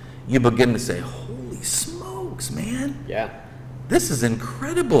 you begin to say, holy smokes, man. Yeah. This is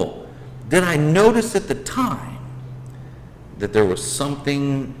incredible. Did I notice at the time that there was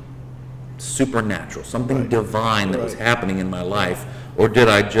something supernatural, something divine that was happening in my life, or did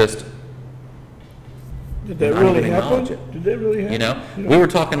I just Did that not really even acknowledge happen? it? Did that really happen? You know, we were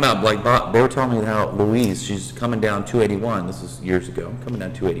talking about, like, they were telling me how Louise, she's coming down 281. This is years ago, coming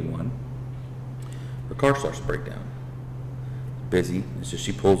down 281. Her car starts to break down. Busy. It's just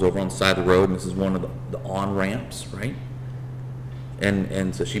she pulls over on the side of the road, and this is one of the on ramps, right?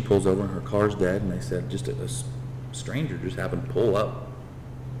 And so she pulls over, and her car's dead. And they said just a stranger just happened to pull up,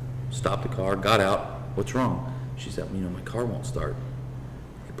 stopped the car, got out. What's wrong? She said, you know, my car won't start.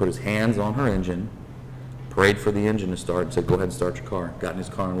 He put his hands on her engine, prayed for the engine to start, and said, go ahead and start your car. Got in his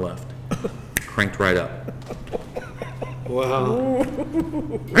car and left. Cranked right up. Wow.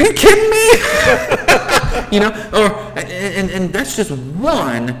 Are you kidding me? You know, and that's just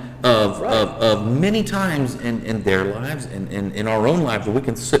one of many times in their lives and in our own lives where we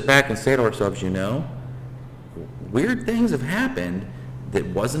can sit back and say to ourselves, you know, weird things have happened that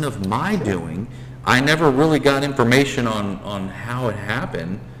wasn't of my doing. I never really got information on how it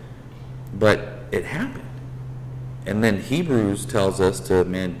happened, but it happened. And then Hebrews tells us to,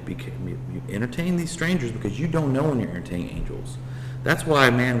 man, you entertain these strangers because you don't know when you're entertaining angels. That's why,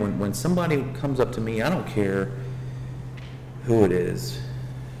 man, when somebody comes up to me, I don't care who it is.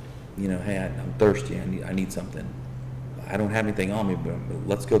 You know, hey, I'm thirsty. I need something. I don't have anything on me, but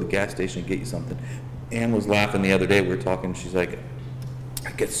let's go to the gas station and get you something. Ann was laughing the other day. We were talking. She's like,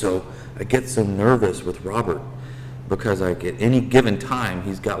 I get so nervous with Robert because like at any given time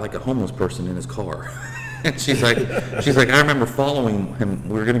he's got like a homeless person in his car. And she's like, I remember following him.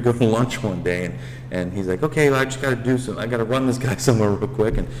 We were going to go to lunch one day, and he's like, okay, well, I just got to do some. I got to run this guy somewhere real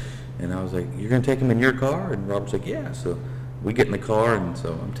quick. And I was like, you're going to take him in your car? And Robert's like, yeah. So we get in the car, and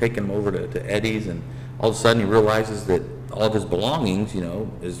so I'm taking him over to Eddie's, and all of a sudden he realizes that all of his belongings, you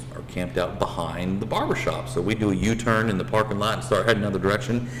know, are camped out behind the barbershop. So we do a U-turn in the parking lot and start heading another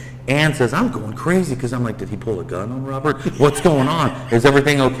direction. Ann says, I'm going crazy because I'm like, did he pull a gun on Robert? What's going on? Is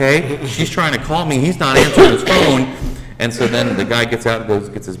everything okay? She's trying to call me. He's not answering his phone. And so then the guy gets out and goes,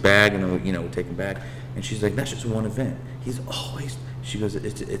 gets his bag, and then, you know, we take him back. And she's like, that's just one event. He's always, she goes,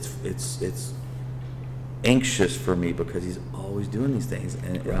 it's anxious for me because he's always doing these things.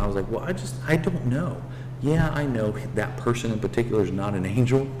 And I was like, well, I don't know. Yeah, I know that person in particular is not an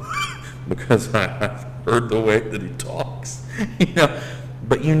angel because I've heard the way that he talks, you know.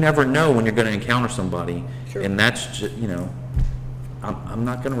 But you never know when you're going to encounter somebody, sure. And that's just, you know, I'm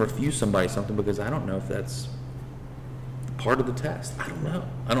not going to refuse somebody something because I don't know if that's part of the test. I don't know.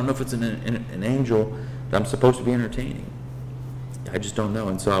 I don't know if it's an angel that I'm supposed to be entertaining. I just don't know,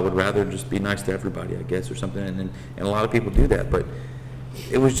 and so I would rather just be nice to everybody, I guess, or something. And a lot of people do that, but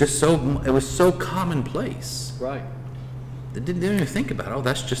it was just so commonplace. Right. They didn't even think about it. Oh,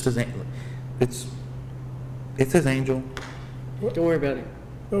 that's just his angel. It's his angel. Don't worry about it.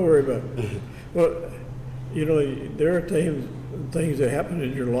 Don't worry about it. Well, you know, there are things that happen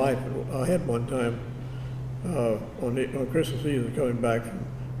in your life. I had one time on Christmas Eve, coming back from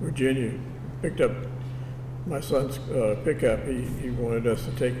Virginia, picked up my son's pickup. He wanted us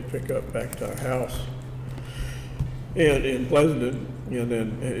to take the pickup back to our house, and in Pleasanton, and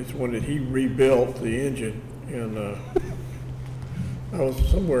then it's when he rebuilt the engine, and I was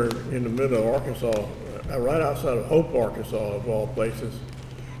somewhere in the middle of Arkansas, right outside of Hope, Arkansas, of all places,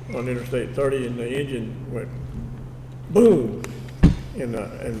 on Interstate 30, and the engine went boom,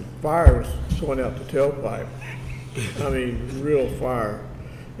 and fire was going out the tailpipe. I mean, real fire.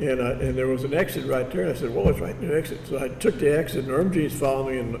 And there was an exit right there. And I said, well, it's right near the exit. So I took the exit, and Irmjean's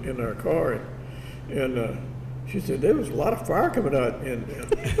following me in our car. And she said, there was a lot of fire coming out. And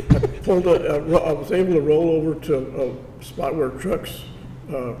I was able to roll over to a spot where trucks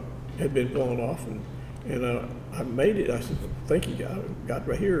had been blown off. And I made it. I said, thank you, God. Got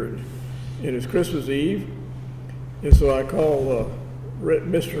right here. And it was Christmas Eve. And so I called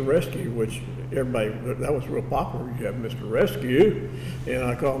Mr. Rescue, which everybody, that was real popular. You have Mr. Rescue, and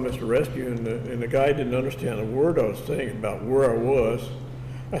I called Mr. Rescue, and the guy didn't understand a word I was saying about where I was.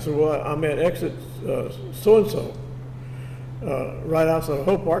 I said, well, I'm at exit so-and-so, right outside of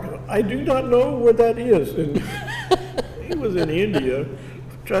Hope, Arkansas. I do not know where that is. And he was in India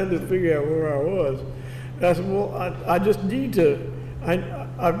trying to figure out where I was. And I said, well, I just need to, I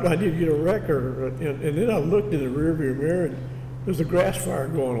need to get a record. And then I looked in the rearview mirror, and there's a grass fire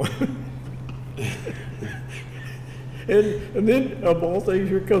going on. and then, of all things,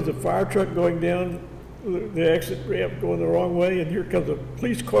 here comes a fire truck going down the exit ramp going the wrong way, and here comes a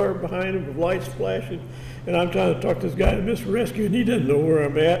police car behind him with lights flashing. And I'm trying to talk to this guy at Mr. Rescue, and he doesn't know where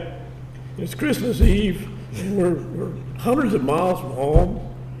I'm at. It's Christmas Eve, and we're hundreds of miles from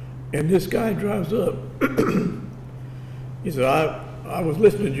home, and this guy drives up. He said, I was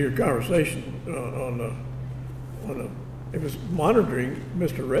listening to your conversation it was monitoring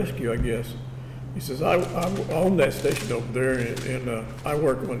Mr. Rescue, I guess. He says, I own that station over there, and I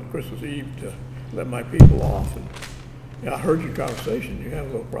work on Christmas Eve to let my people off. And yeah, I heard your conversation. You have a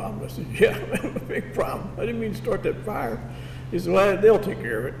little problem. I said, yeah, I have a big problem. I didn't mean to start that fire. He said, well, they'll take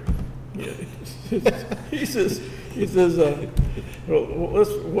care of it. Yeah. he says, well,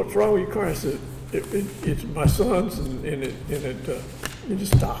 what's wrong with your car? I said, it's my son's, and it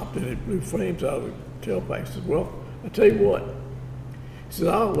just stopped, and it blew flames out of the tailpipe. He said, well, I tell you what. He said,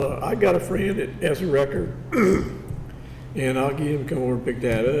 I got a friend that has a record, and I'll get him to come over and pick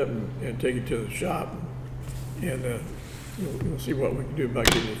that up and take it to the shop, and we'll see what we can do about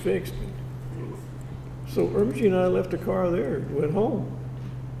getting it fixed. So Ermigy and I left the car there and went home,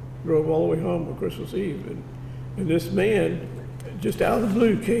 drove all the way home on Christmas Eve, and this man, just out of the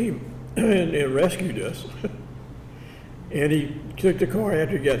blue, came and rescued us. And he took the car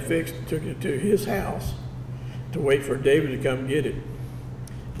after it got fixed and took it to his house to wait for David to come get it.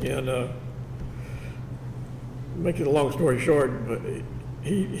 And make it a long story short, but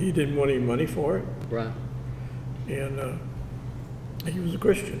he didn't want any money for it. Right. And he was a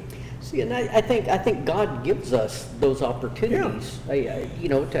Christian. See, and I think God gives us those opportunities,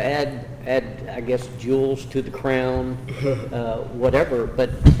 to add, I guess, jewels to the crown, whatever.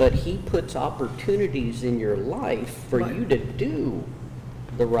 But He puts opportunities in your life for you to do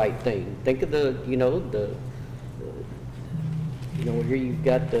the right thing. Think of here you've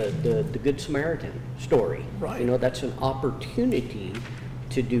got the Good Samaritan story. Right. That's an opportunity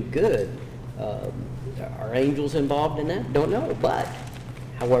to do good. Are angels involved in that? Don't know, but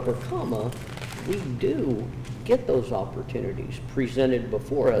however, we do get those opportunities presented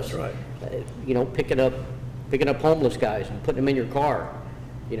before us. Right. Picking up homeless guys and putting them in your car.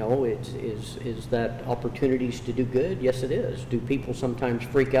 Is that opportunities to do good? Yes, it is. Do people sometimes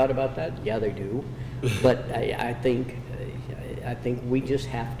freak out about that? Yeah, they do. But I think we just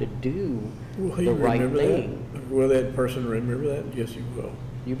have to do the right thing. Will that person remember that? Yes, you will.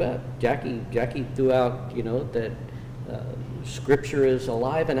 You bet. Jackie threw out, that Scripture is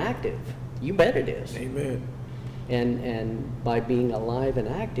alive and active. You bet it is. Amen. And by being alive and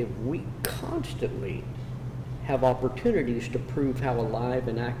active, we constantly have opportunities to prove how alive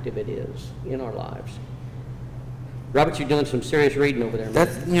and active it is in our lives. Robert, you're doing some serious reading over there,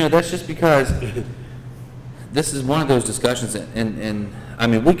 man. That's just because this is one of those discussions, and I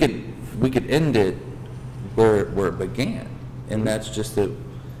mean, we could end it where it began, and that's just that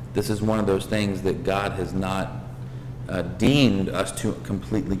this is one of those things that God has not deemed us to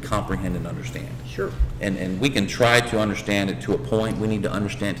completely comprehend and understand. Sure. And we can try to understand it to a point. We need to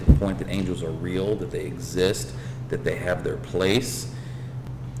understand to the point that angels are real, that they exist, that they have their place.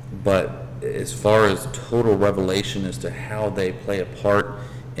 But as far as total revelation as to how they play a part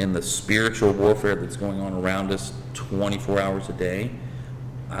in the spiritual warfare that's going on around us 24 hours a day,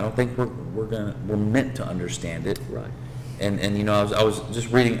 I don't think we're meant to understand it. Right. And I was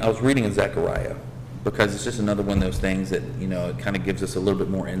reading in Zechariah, because it's just another one of those things that, it kind of gives us a little bit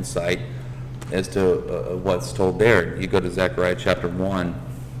more insight as to what's told there. You go to Zechariah chapter 1,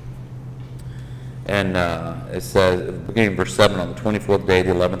 and it says, beginning verse 7, on the 24th day of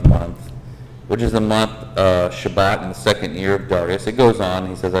the 11th month, which is the month Shabbat in the second year of Darius. It goes on,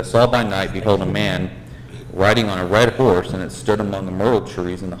 he says, I saw by night, behold, a man riding on a red horse, and it stood among the myrtle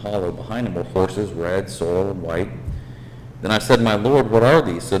trees in the hollow. Behind him were horses, red, sorrel, and white. Then I said, my Lord, what are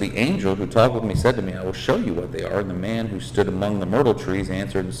these? So the angel who talked with me said to me, I will show you what they are. And the man who stood among the myrtle trees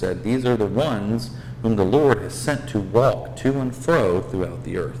answered and said, these are the ones whom the Lord has sent to walk to and fro throughout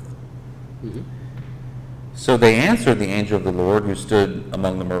the earth. Mm-hmm. So they answered the angel of the Lord who stood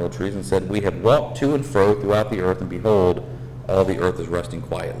among the myrtle trees and said, we have walked to and fro throughout the earth, and behold, all the earth is resting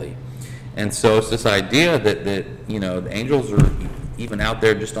quietly. And so it's this idea that the angels are even out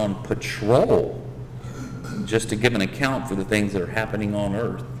there just on patrol, just to give an account for the things that are happening on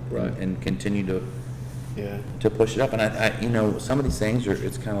earth, Right. and continue to Yeah. push it up. And I you know, some of these things are,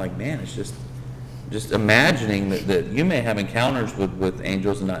 it's kind of like, man, it's just imagining that you may have encounters with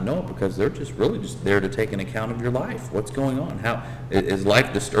angels and not know it, because they're just really just there to take an account of your life. What's going on? How is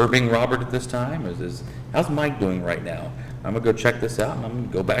life disturbing Robert at this time? How's Mike doing right now? I'm gonna go check this out, and I'm gonna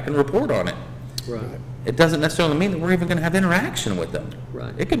go back and report on it. Right. It doesn't necessarily mean that we're even gonna have interaction with them.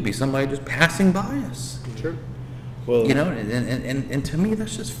 Right. It could be somebody just passing by us. Sure. Well, You know, and to me,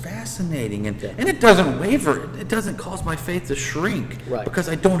 that's just fascinating. And it doesn't waver. It doesn't cause my faith to shrink, Right. because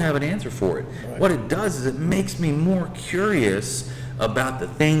I don't have an answer for it. Right. What it does is it makes me more curious about the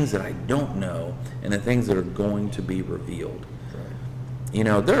things that I don't know and the things that are going to be revealed. You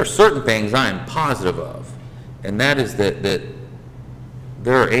know, there are certain things I am positive of, and that is that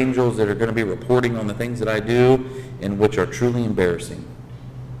there are angels that are going to be reporting on the things that I do, and which are truly embarrassing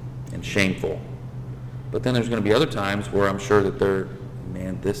and shameful. But then there's going to be other times where I'm sure that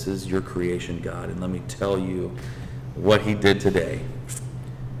man, this is your creation, God, and let me tell you what he did today.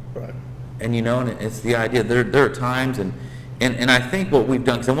 Right. And you know, and it's the idea, there are times, and I think what we've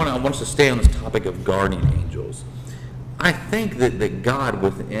done, because I want us to stay on this topic of guardian angels. I think that God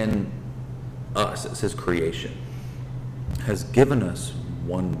within us, as his creation, has given us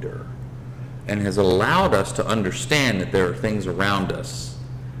wonder and has allowed us to understand that there are things around us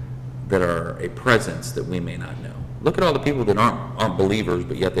that are a presence that we may not know. Look at all the people that aren't believers,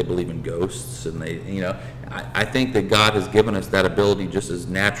 but yet they believe in ghosts, and I think that God has given us that ability just as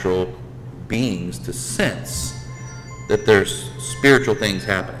natural beings to sense that there's spiritual things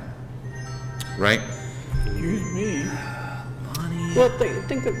happening, right? Excuse me. Lonnie. Well,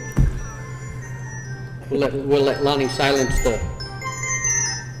 think of. We'll let Lonnie silence the.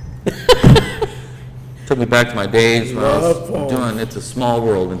 Took me back to my days when I was Love phones. doing It's a Small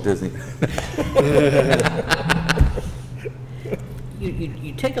World in Disney.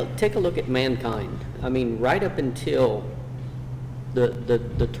 You take a look at mankind. I mean, right up until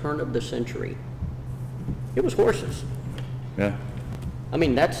the turn of the century, it was horses. Yeah. I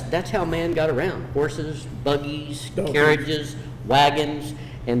mean, that's how man got around: horses, buggies, Donkeys. carriages, wagons,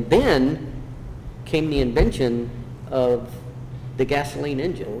 and then came the invention of the gasoline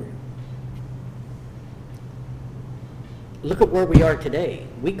engine. Look at where we are today.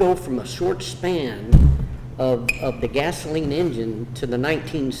 We go from a short span of the gasoline engine to the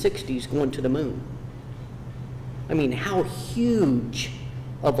 1960s going to the moon. I mean, how huge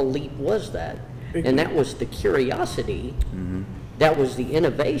of a leap was that? And that was the curiosity, that was the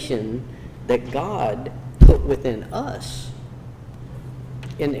innovation that God put within us.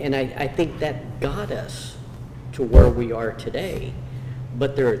 And I think that got us to where we are today.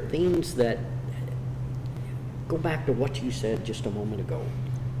 But there are things that go back to what you said just a moment ago.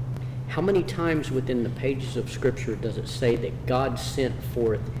 How many times within the pages of Scripture does it say that God sent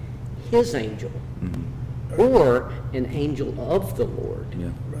forth his angel or an angel of the Lord?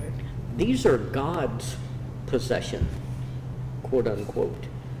 Yeah. Right. These are God's possession, quote unquote.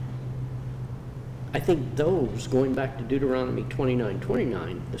 I think those, going back to Deuteronomy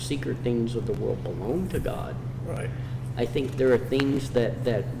 29:29, the secret things of the world belong to God. Right. I think there are things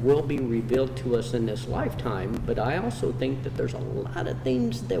that will be revealed to us in this lifetime, but I also think that there's a lot of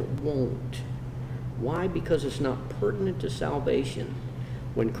things that won't. Why? Because it's not pertinent to salvation.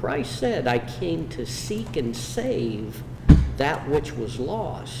 When Christ said, I came to seek and save that which was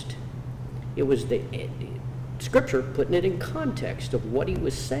lost, it was the Scripture putting it in context of what he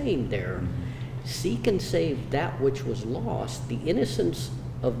was saying there. Seek and save that which was lost. The innocence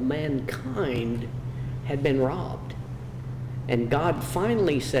of mankind had been robbed. And God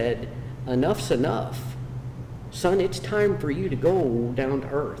finally said, enough's enough. Son, it's time for you to go down to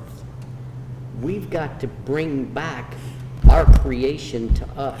earth. We've got to bring back our creation to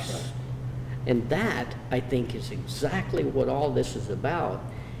us. And that, I think, is exactly what all this is about.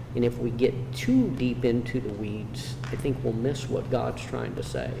 And if we get too deep into the weeds, I think we'll miss what God's trying to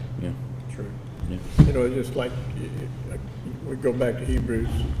say. Yeah. True. Yeah. You know, it's just like we go back to Hebrews,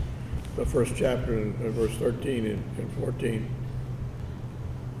 the first chapter, and verse 13 and 14.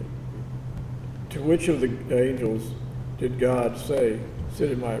 To which of the angels did God say,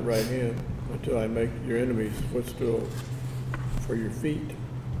 sit at my right hand until I make your enemies footstool for your feet?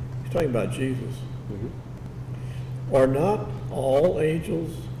 He's talking about Jesus. Are not all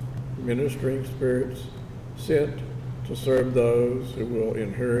angels ministering spirits sent to serve those who will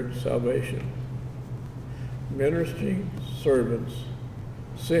inherit salvation? Ministering servants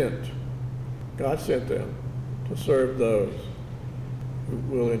sent, God sent them to serve those who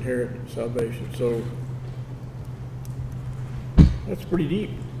will inherit salvation. So That's pretty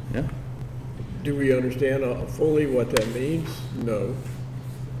deep. Yeah. Do we understand fully what that means? No.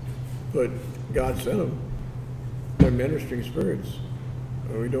 But God sent them. They're ministering spirits.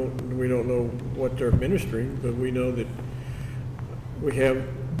 We don't know what they're ministering, but we know that we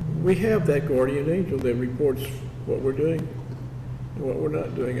have that guardian angel that reports what we're doing and what we're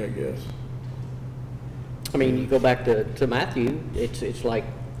not doing, I guess. I mean, you go back to Matthew, it's like,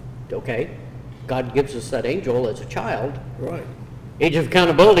 okay, God gives us that angel as a child. Right. Age of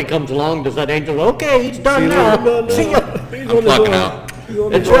accountability comes along, does that angel, okay, he's done now, see ya. He's I'm on his clocking own. out. He's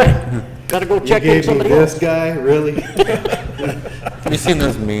on That's his own. right. Gotta go You check in gave me somebody this else. guy, really? Have you seen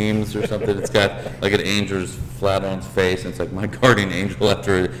those memes or something? It's got like an angel's flat on its face, and it's like my guardian angel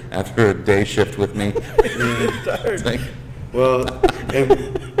after a day shift with me. It's like, Well,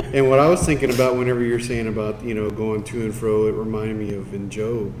 and what I was thinking about whenever you're saying about, going to and fro, it reminded me of in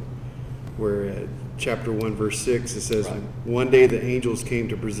Job, where chapter 1, verse 6, it says, one day the angels came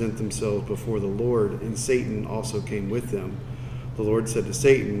to present themselves before the Lord, and Satan also came with them. The Lord said to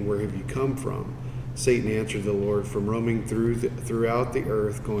Satan, where have you come from? Satan answered the Lord, from roaming throughout the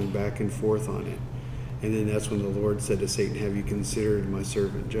earth, going back and forth on it. And then that's when the Lord said to Satan, have you considered my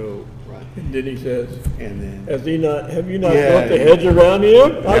servant Job? Right. And then he says, And then, have you not Yeah, built the hedge around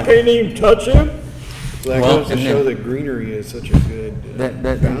him? I can't even touch him. so that Well, goes to and show then- that greenery is such a good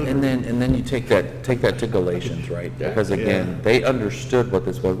boundary. and then you take that to Galatians, right? Because again, Yeah. they understood what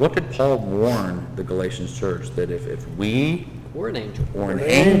this was. What did Paul warn the Galatians church? That if we We're an angel. or an An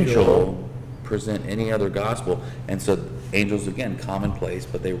angel angel present any other gospel, and so angels again commonplace,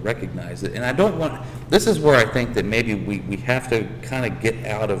 but they recognize it. And I don't want. This is where I think that maybe we have to kind of get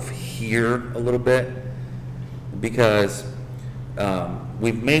out of here a little bit, because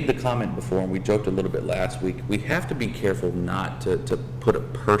we've made the comment before, and we joked a little bit last week. We have to be careful not to put a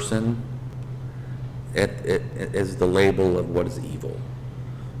person as the label of what is evil,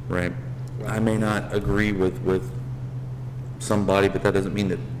 right? I may not agree with somebody, but that doesn't mean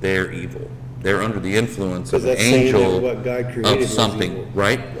that they're evil. They're under the influence of Because an that's saying that angel what God created of was something, evil.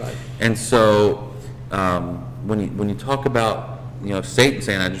 right? Right. And so when you talk about Satan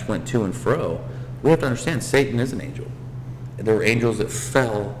saying I just went to and fro, we have to understand Satan is an angel. There were angels that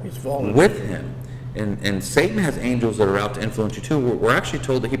fell He's fallen. with him. And Satan has angels that are out to influence you too. We're actually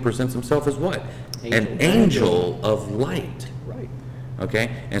told that he presents himself as what? An angel of light. Right. Okay?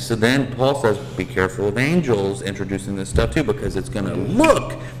 And so then Paul says, be careful of angels introducing this stuff too, because it's going to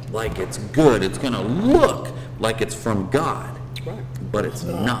look like it's good. It's going to look like it's from God. Right. But it's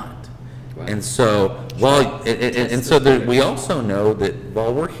not. Right. And so, we also know that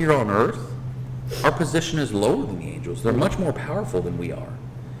while we're here on earth, our position is lower than the angels. They're much more powerful than we are.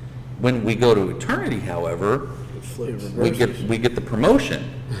 When we go to eternity, however, we get the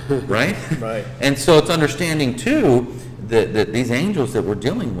promotion, right? Right. And so it's understanding too that these angels that we're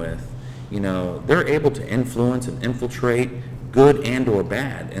dealing with, they're able to influence and infiltrate, good and or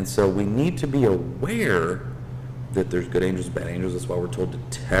bad. And so we need to be aware that there's good angels, bad angels. That's why we're told to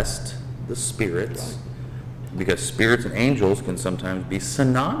test the spirits, because spirits and angels can sometimes be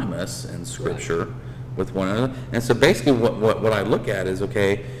synonymous in Scripture with one another. And so basically what I look at is,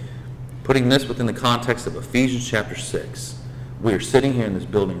 okay, putting this within the context of Ephesians chapter 6, we are sitting here in this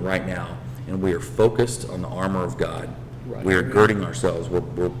building right now, and we are focused on the armor of God. Right. We are girding ourselves.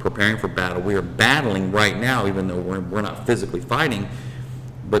 We're preparing for battle. We are battling right now, even though we're not physically fighting.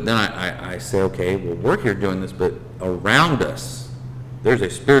 But then I say, okay, well, we're here doing this, but around us, there's a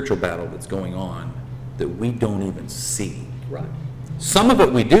spiritual battle that's going on that we don't even see. Right. Some of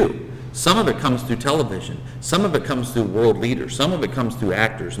it we do. Some of it comes through television. Some of it comes through world leaders. Some of it comes through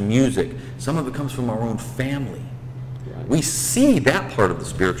actors, music. Some of it comes from our own family. Right. We see that part of the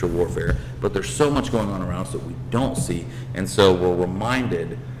spiritual warfare, but there's so much going on around us that we don't see. And so we're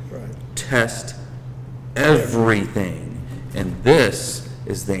reminded, test everything. And this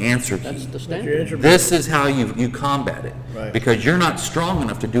is the answer key. That's the Your standard. answer- This is how you combat it. Right. Because you're not strong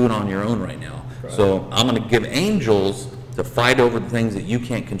enough to do it on your own right now. So I'm going to give angels to fight over the things that you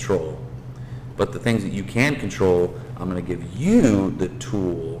can't control. But the things that you can control, I'm going to give you the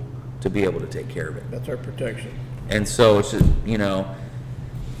tool to be able to take care of it. That's our protection. And so it's just,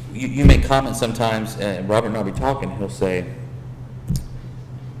 you make comments sometimes, and Robert and I'll be talking, he'll say,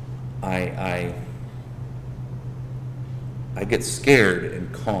 I get scared in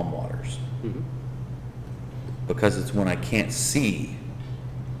calm waters because it's when I can't see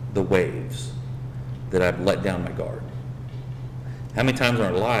the waves that I've let down my guard. How many times in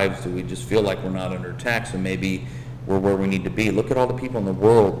our lives do we just feel like we're not under attack, so maybe we're where we need to be? Look at all the people in the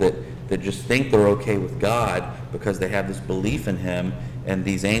world that just think they're okay with God because they have this belief in Him, And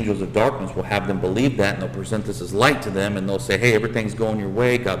these angels of darkness will have them believe that, and they'll present this as light to them, and they'll say, hey, everything's going your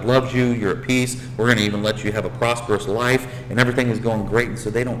way, God loves you, you're at peace, we're going to even let you have a prosperous life, and everything is going great. And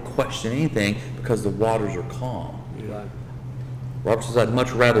so they don't question anything because the waters are calm. Right. Robert says, I'd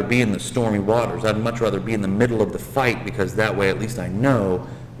much rather be in the stormy waters. I'd much rather be in the middle of the fight, because that way at least I know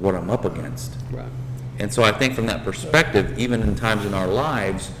what I'm up against. Right. And so I think from that perspective, even in times in our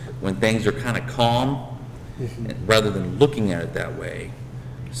lives when things are kind of calm, rather than looking at it that way,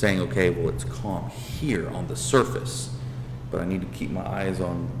 saying, okay, well, it's calm here on the surface, but I need to keep my eyes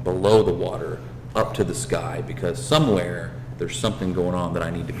on below the water, up to the sky, because somewhere there's something going on that I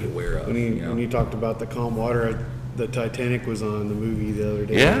need to be aware of. When you talked about the calm water, the Titanic was on the movie the other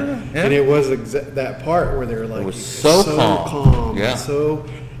day. Yeah, yeah. And it was that part where they're like, it was so calm. Yeah.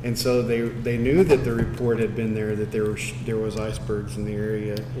 And so they knew that the report had been there, that there was icebergs in the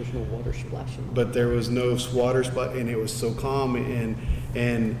area. There's no water splashing. But there was no water spot, and it was so calm.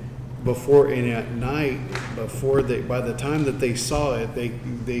 And before, and at night, by the time that they saw it,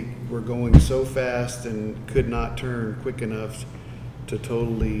 they were going so fast and could not turn quick enough to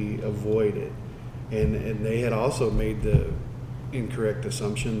totally avoid it. And they had also made the incorrect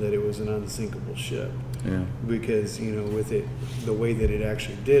assumption that it was an unsinkable ship. Yeah. Because, with it, the way that it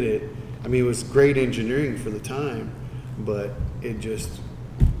actually did it, I mean, it was great engineering for the time, but it just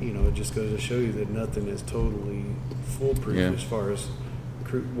goes to show you that nothing is totally foolproof as far as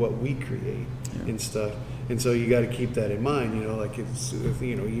what we create and stuff. And so you got to keep that in mind, like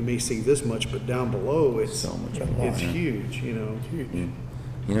you may see this much, but down below it's So much. it's huge,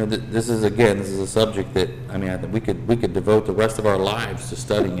 Yeah. This is a subject that, I think we could devote the rest of our lives to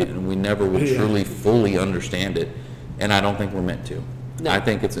studying it, and we never would truly fully understand it, and I don't think we're meant to. No. I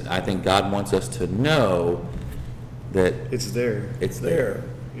think God wants us to know that it's there. it's there.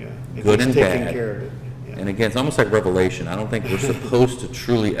 Yeah. And Good he's and taking bad. care of it. Yeah. And again, it's almost like Revelation. I don't think we're supposed to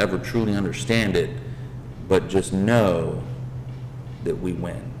truly understand it, but just know that we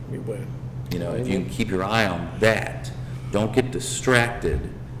win. We win. If you can keep your eye on that, don't get distracted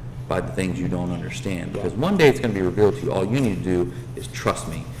by the things you don't understand, because one day it's going to be revealed to you. All you need to do is trust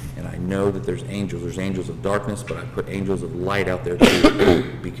me, and I know that there's angels of darkness, but I put angels of light out there too.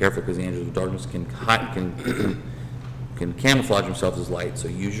 Be careful, because the angels of darkness can camouflage themselves as light. So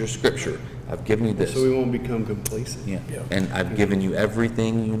use your scripture. I've given you this. So we won't become complacent. Yeah. And I've given you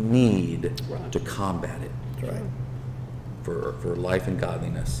everything you need Right. to combat it. That's right. For life and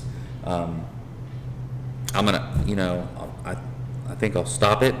godliness. I'm gonna, I think I'll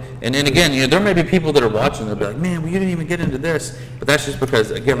stop it. And then again, there may be people that are watching, they'll be like, man, well, you didn't even get into this. But that's just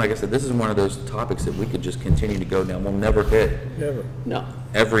because, again, like I said, this is one of those topics that we could just continue to go down. We'll never hit Never. No.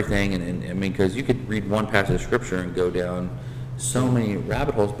 everything. And because you could read one passage of scripture and go down so many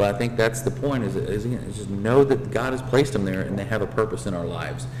rabbit holes, but I think that's the point, is just know that God has placed them there, and they have a purpose in our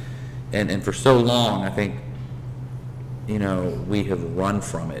lives. And for so long, I think, we have run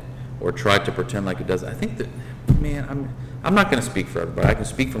from it or tried to pretend like it doesn't. I think that, man, I'm not going to speak for everybody. I can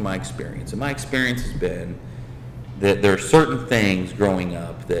speak from my experience. And my experience has been that there are certain things growing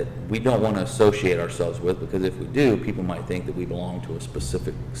up that we don't want to associate ourselves with, because if we do, people might think that we belong to a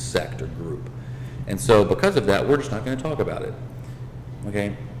specific sect or group. And so because of that, we're just not going to talk about it.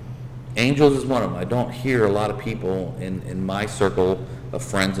 Okay? Angels is one of them. I don't hear a lot of people in my circle of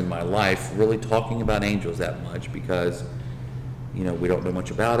friends in my life really talking about angels that much, because we don't know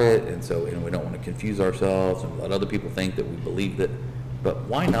much about it, and so we don't want to confuse ourselves and let other people think that we believe that. But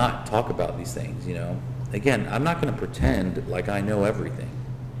why not talk about these things? Again, I'm not going to pretend like I know everything,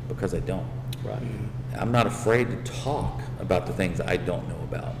 because I don't. Right. I'm not afraid to talk about the things I don't know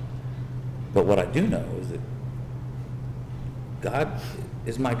about. But what I do know is that God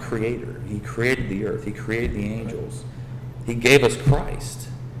is my creator. He created the earth. He created the angels. He gave us Christ.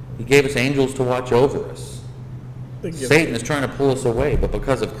 He gave us angels to watch over us. Satan is trying to pull us away, but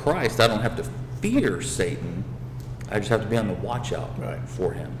because of Christ, I don't have to fear Satan. I just have to be on the watch out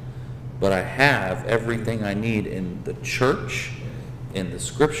for him. But I have everything I need in the church, in the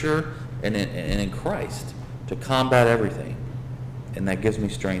scripture, and in Christ to combat everything. And that gives me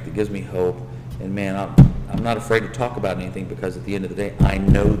strength. It gives me hope. And man, I'm not afraid to talk about anything, because at the end of the day, I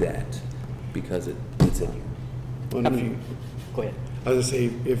know that because it's in here. Well, Go ahead. I was going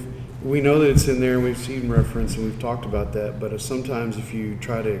to say, if we know that it's in there and we've seen reference and we've talked about that, but sometimes if you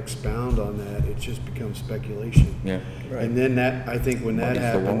try to expound on that, it just becomes speculation. Yeah. Right. And then I think when that Muddies the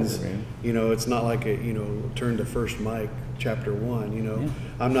happens, water, right? it's not like turn to 1 Mike chapter 1,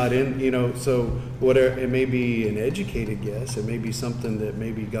 I'm not in, so whatever, it may be an educated guess, it may be something that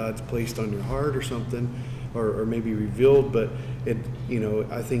maybe God's placed on your heart or something, or maybe revealed, but it,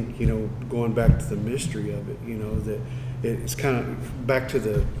 I think, going back to the mystery of it, that it's kind of back to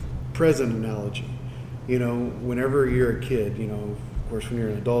the present analogy. You know, whenever you're a kid, you know, of course, when you're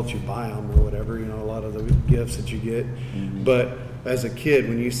an adult, you buy them or whatever, you know, a lot of the gifts that you get. But as a kid,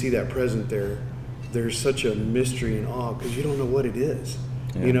 when you see that present there, there's such a mystery and awe because you don't know what it is.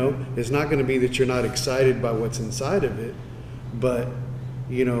 Yeah. You know, it's not going to be that you're not excited by what's inside of it, but,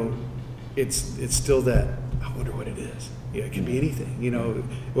 you know, it's still that, I wonder what it is. Yeah, it can be anything. You know,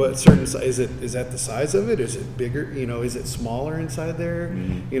 what certain size is that the size of it? Is it bigger? You know, is it smaller inside there?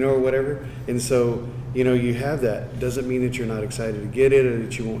 You know, or whatever. And so, you know, you have that. Doesn't mean that you're not excited to get it or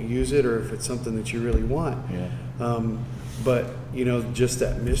that you won't use it or if it's something that you really want. Yeah. But you know, just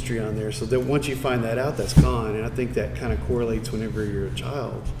that mystery on there. So that once you find that out, that's gone. And I think that kind of correlates whenever you're a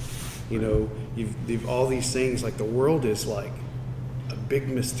child. You know, you've all these things like the world is like a big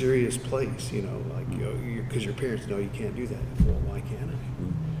mysterious place. You know, like because your parents know you can't do that. Well, why can't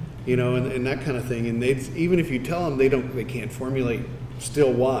I? You know, and that kind of thing. And they even if you tell them they can't formulate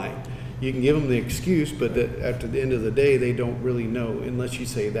still why. You can give them the excuse, but at the end of the day, they don't really know unless you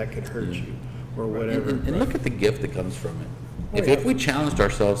say that could hurt you or whatever. And look at the gift that comes from it. If we challenged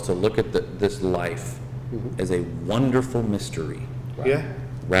ourselves to look at this life as a wonderful mystery, Yeah.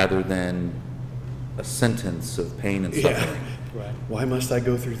 rather than a sentence of pain and Yeah. suffering. Right. Why must I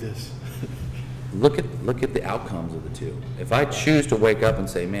go through this? Look at the outcomes of the two. If I choose to wake up and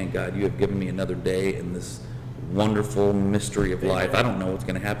say, man, God, you have given me another day in this wonderful mystery of life. I don't know what's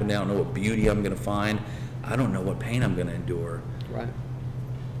going to happen. I don't know what beauty I'm going to find. I don't know what pain I'm going to endure. Right.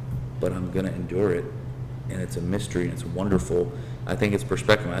 But I'm going to endure it. And it's a mystery and it's wonderful. I think it's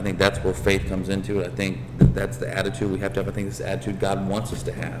perspective. I think that's where faith comes into it. I think that's the attitude we have to have. I think this attitude God wants us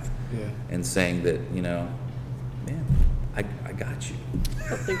to have. Yeah. And saying that, you know, man, I got you.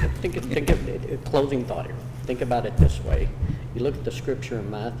 Well, think of a closing thought here. Think about it this way. You look at the scripture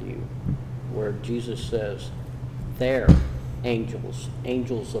in Matthew where Jesus says, "They're angels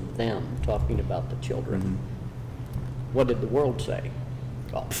of them," talking about the children. What did the world say?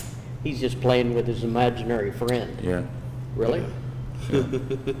 Oh, he's just playing with his imaginary friend. Yeah. Really?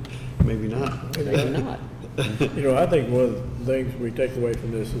 Maybe not. Maybe not. You know, I think one of the things we take away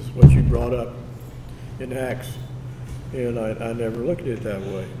from this is what you brought up in Acts, and I never looked at it that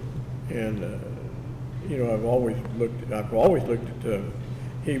way. And you know, I've always looked at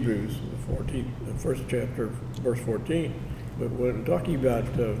Hebrews, the first chapter, verse 14. But when talking about,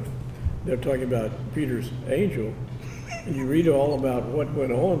 they're talking about Peter's angel, and you read all about what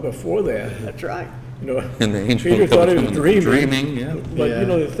went on before that. That's right. You know, And the angel Peter thought he was comes dreaming. yeah. But Yeah. you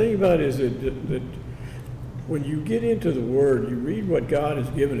know, the thing about it is that when you get into the Word, you read what God has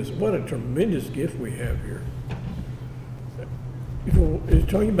given us. What a tremendous gift we have here. You know,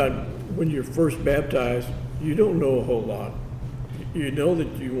 it's talking about when you're first baptized, you don't know a whole lot. You know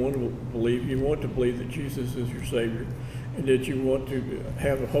that you want to believe that Jesus is your Savior, and that you want to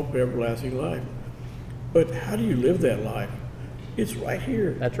have a hope of everlasting life. But how do you live that life? It's right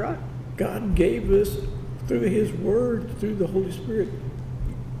here. That's right. God gave us, through His Word, through the Holy Spirit,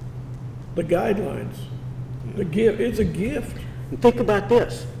 the guidelines, the gift. It's a gift. And think about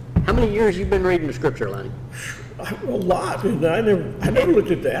this. How many years you been reading the scripture, Lonnie? A lot, and I never looked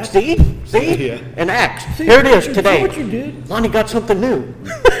at that. See? Yeah. And Acts. See, Here it is see today. what you did? Lonnie got something new.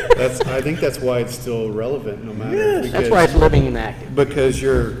 I think that's why it's still relevant, no matter. Yes. That's why it's living and active. Because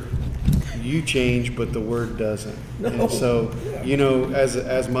you change, but the word doesn't. No. And so, you know,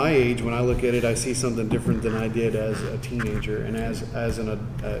 as my age, when I look at it, I see something different than I did as a teenager, and as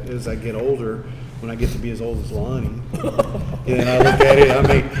I get older, when I get to be as old as Lonnie, and I look at it, I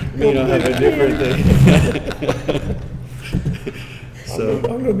may, have a different thing. So, I'm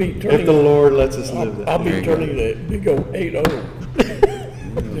going to be turning. if the Lord lets us live that, I'll be There you go. turning the big old 80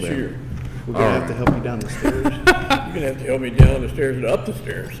 this year. we're gonna have to help you down the stairs. You're gonna have to help me down the stairs and up the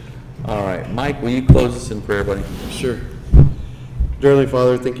stairs. All right. Mike, will you close us in prayer, buddy? Sure. Dear Heavenly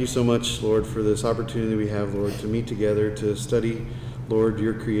Father, thank you so much, Lord, for this opportunity we have, Lord, to meet together, to study, Lord,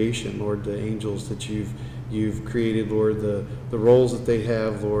 your creation, Lord, the angels that you've created, Lord, the roles that they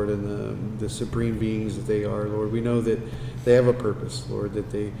have, Lord, and the supreme beings that they are, Lord. We know that they have a purpose, Lord,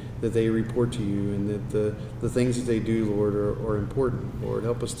 that they report to you, and that the things that they do, Lord, are important. Lord,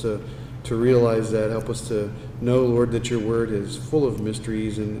 help us to realize that. Help us to know, Lord, that your word is full of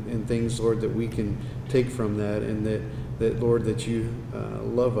mysteries and things, Lord, that we can take from that, and that Lord, that you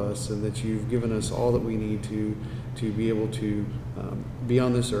love us, and that you've given us all that we need to be able to be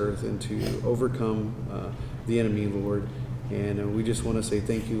on this earth and to overcome the enemy, Lord. And we just want to say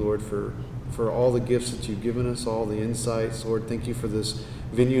thank you, Lord, for all the gifts that you've given us, all the insights, Lord. Thank you for this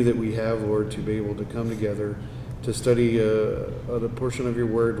venue that we have, Lord, to be able to come together to study the portion of your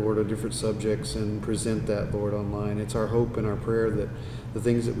word, Lord, of different subjects and present that, Lord, online. It's our hope and our prayer that the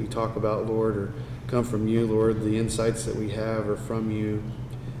things that we talk about, Lord, come from you, Lord. The insights that we have are from you,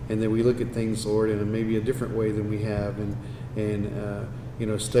 and that we look at things, Lord, in maybe a different way than we have, and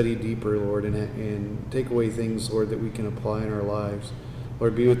study deeper, Lord, and take away things, Lord, that we can apply in our lives.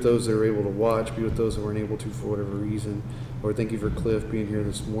 Lord, be with those that are able to watch, be with those that weren't able to for whatever reason. Lord, thank you for Cliff being here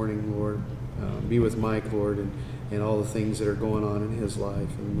this morning, Lord. Be with Mike, Lord, and all the things that are going on in his life.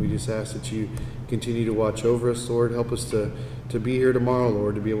 And we just ask that you continue to watch over us, Lord. Help us to be here tomorrow,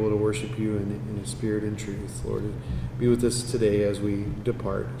 Lord, to be able to worship you in spirit and truth, Lord. Be with us today as we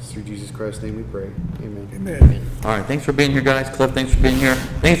depart. It's through Jesus Christ's name we pray. Amen. Amen. All right, thanks for being here, guys. Cliff, thanks for being here.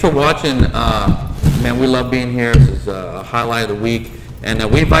 Thanks for watching. Man, we love being here. This is a highlight of the week. And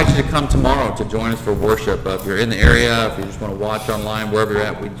we invite you to come tomorrow to join us for worship. If you're in the area, if you just want to watch online, wherever you're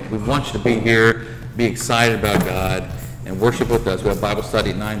at, we want you to be here, be excited about God, and worship with us. We have Bible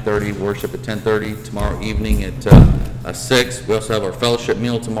study at 9:30, worship at 10:30, tomorrow evening at 6. We also have our fellowship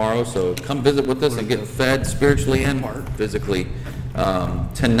meal tomorrow, so come visit with us and get fed spiritually and physically.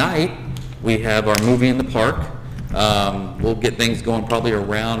 Tonight, we have our movie in the park. We'll get things going probably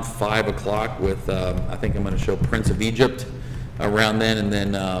around 5 o'clock with, I think I'm going to show Prince of Egypt around then, and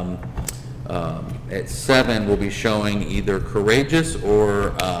then at 7 we'll be showing either Courageous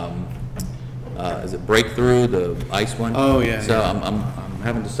or is it Breakthrough, the ice one? Oh, yeah. So I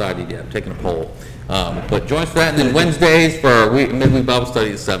haven't decided yet. I'm taking a poll. But join us for that, and then Wednesdays for our midweek Bible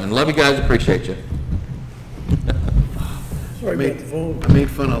study at 7. Love you guys. Appreciate you. Sorry about the phone. I made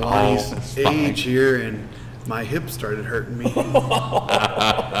fun of Lonnie's it's fine. age here, and my hip started hurting me.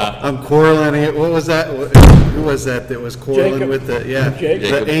 I'm quarreling. What was that? Who was that was quarreling Jacob. with the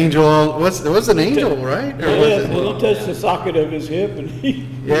Jacob. the angel? There was an angel, right? Or was Yes, well, he touched the socket of his hip, and he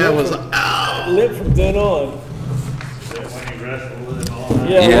it was like, lived from then on. When you wrestle with it all.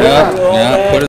 Yeah, Yeah, all that. put it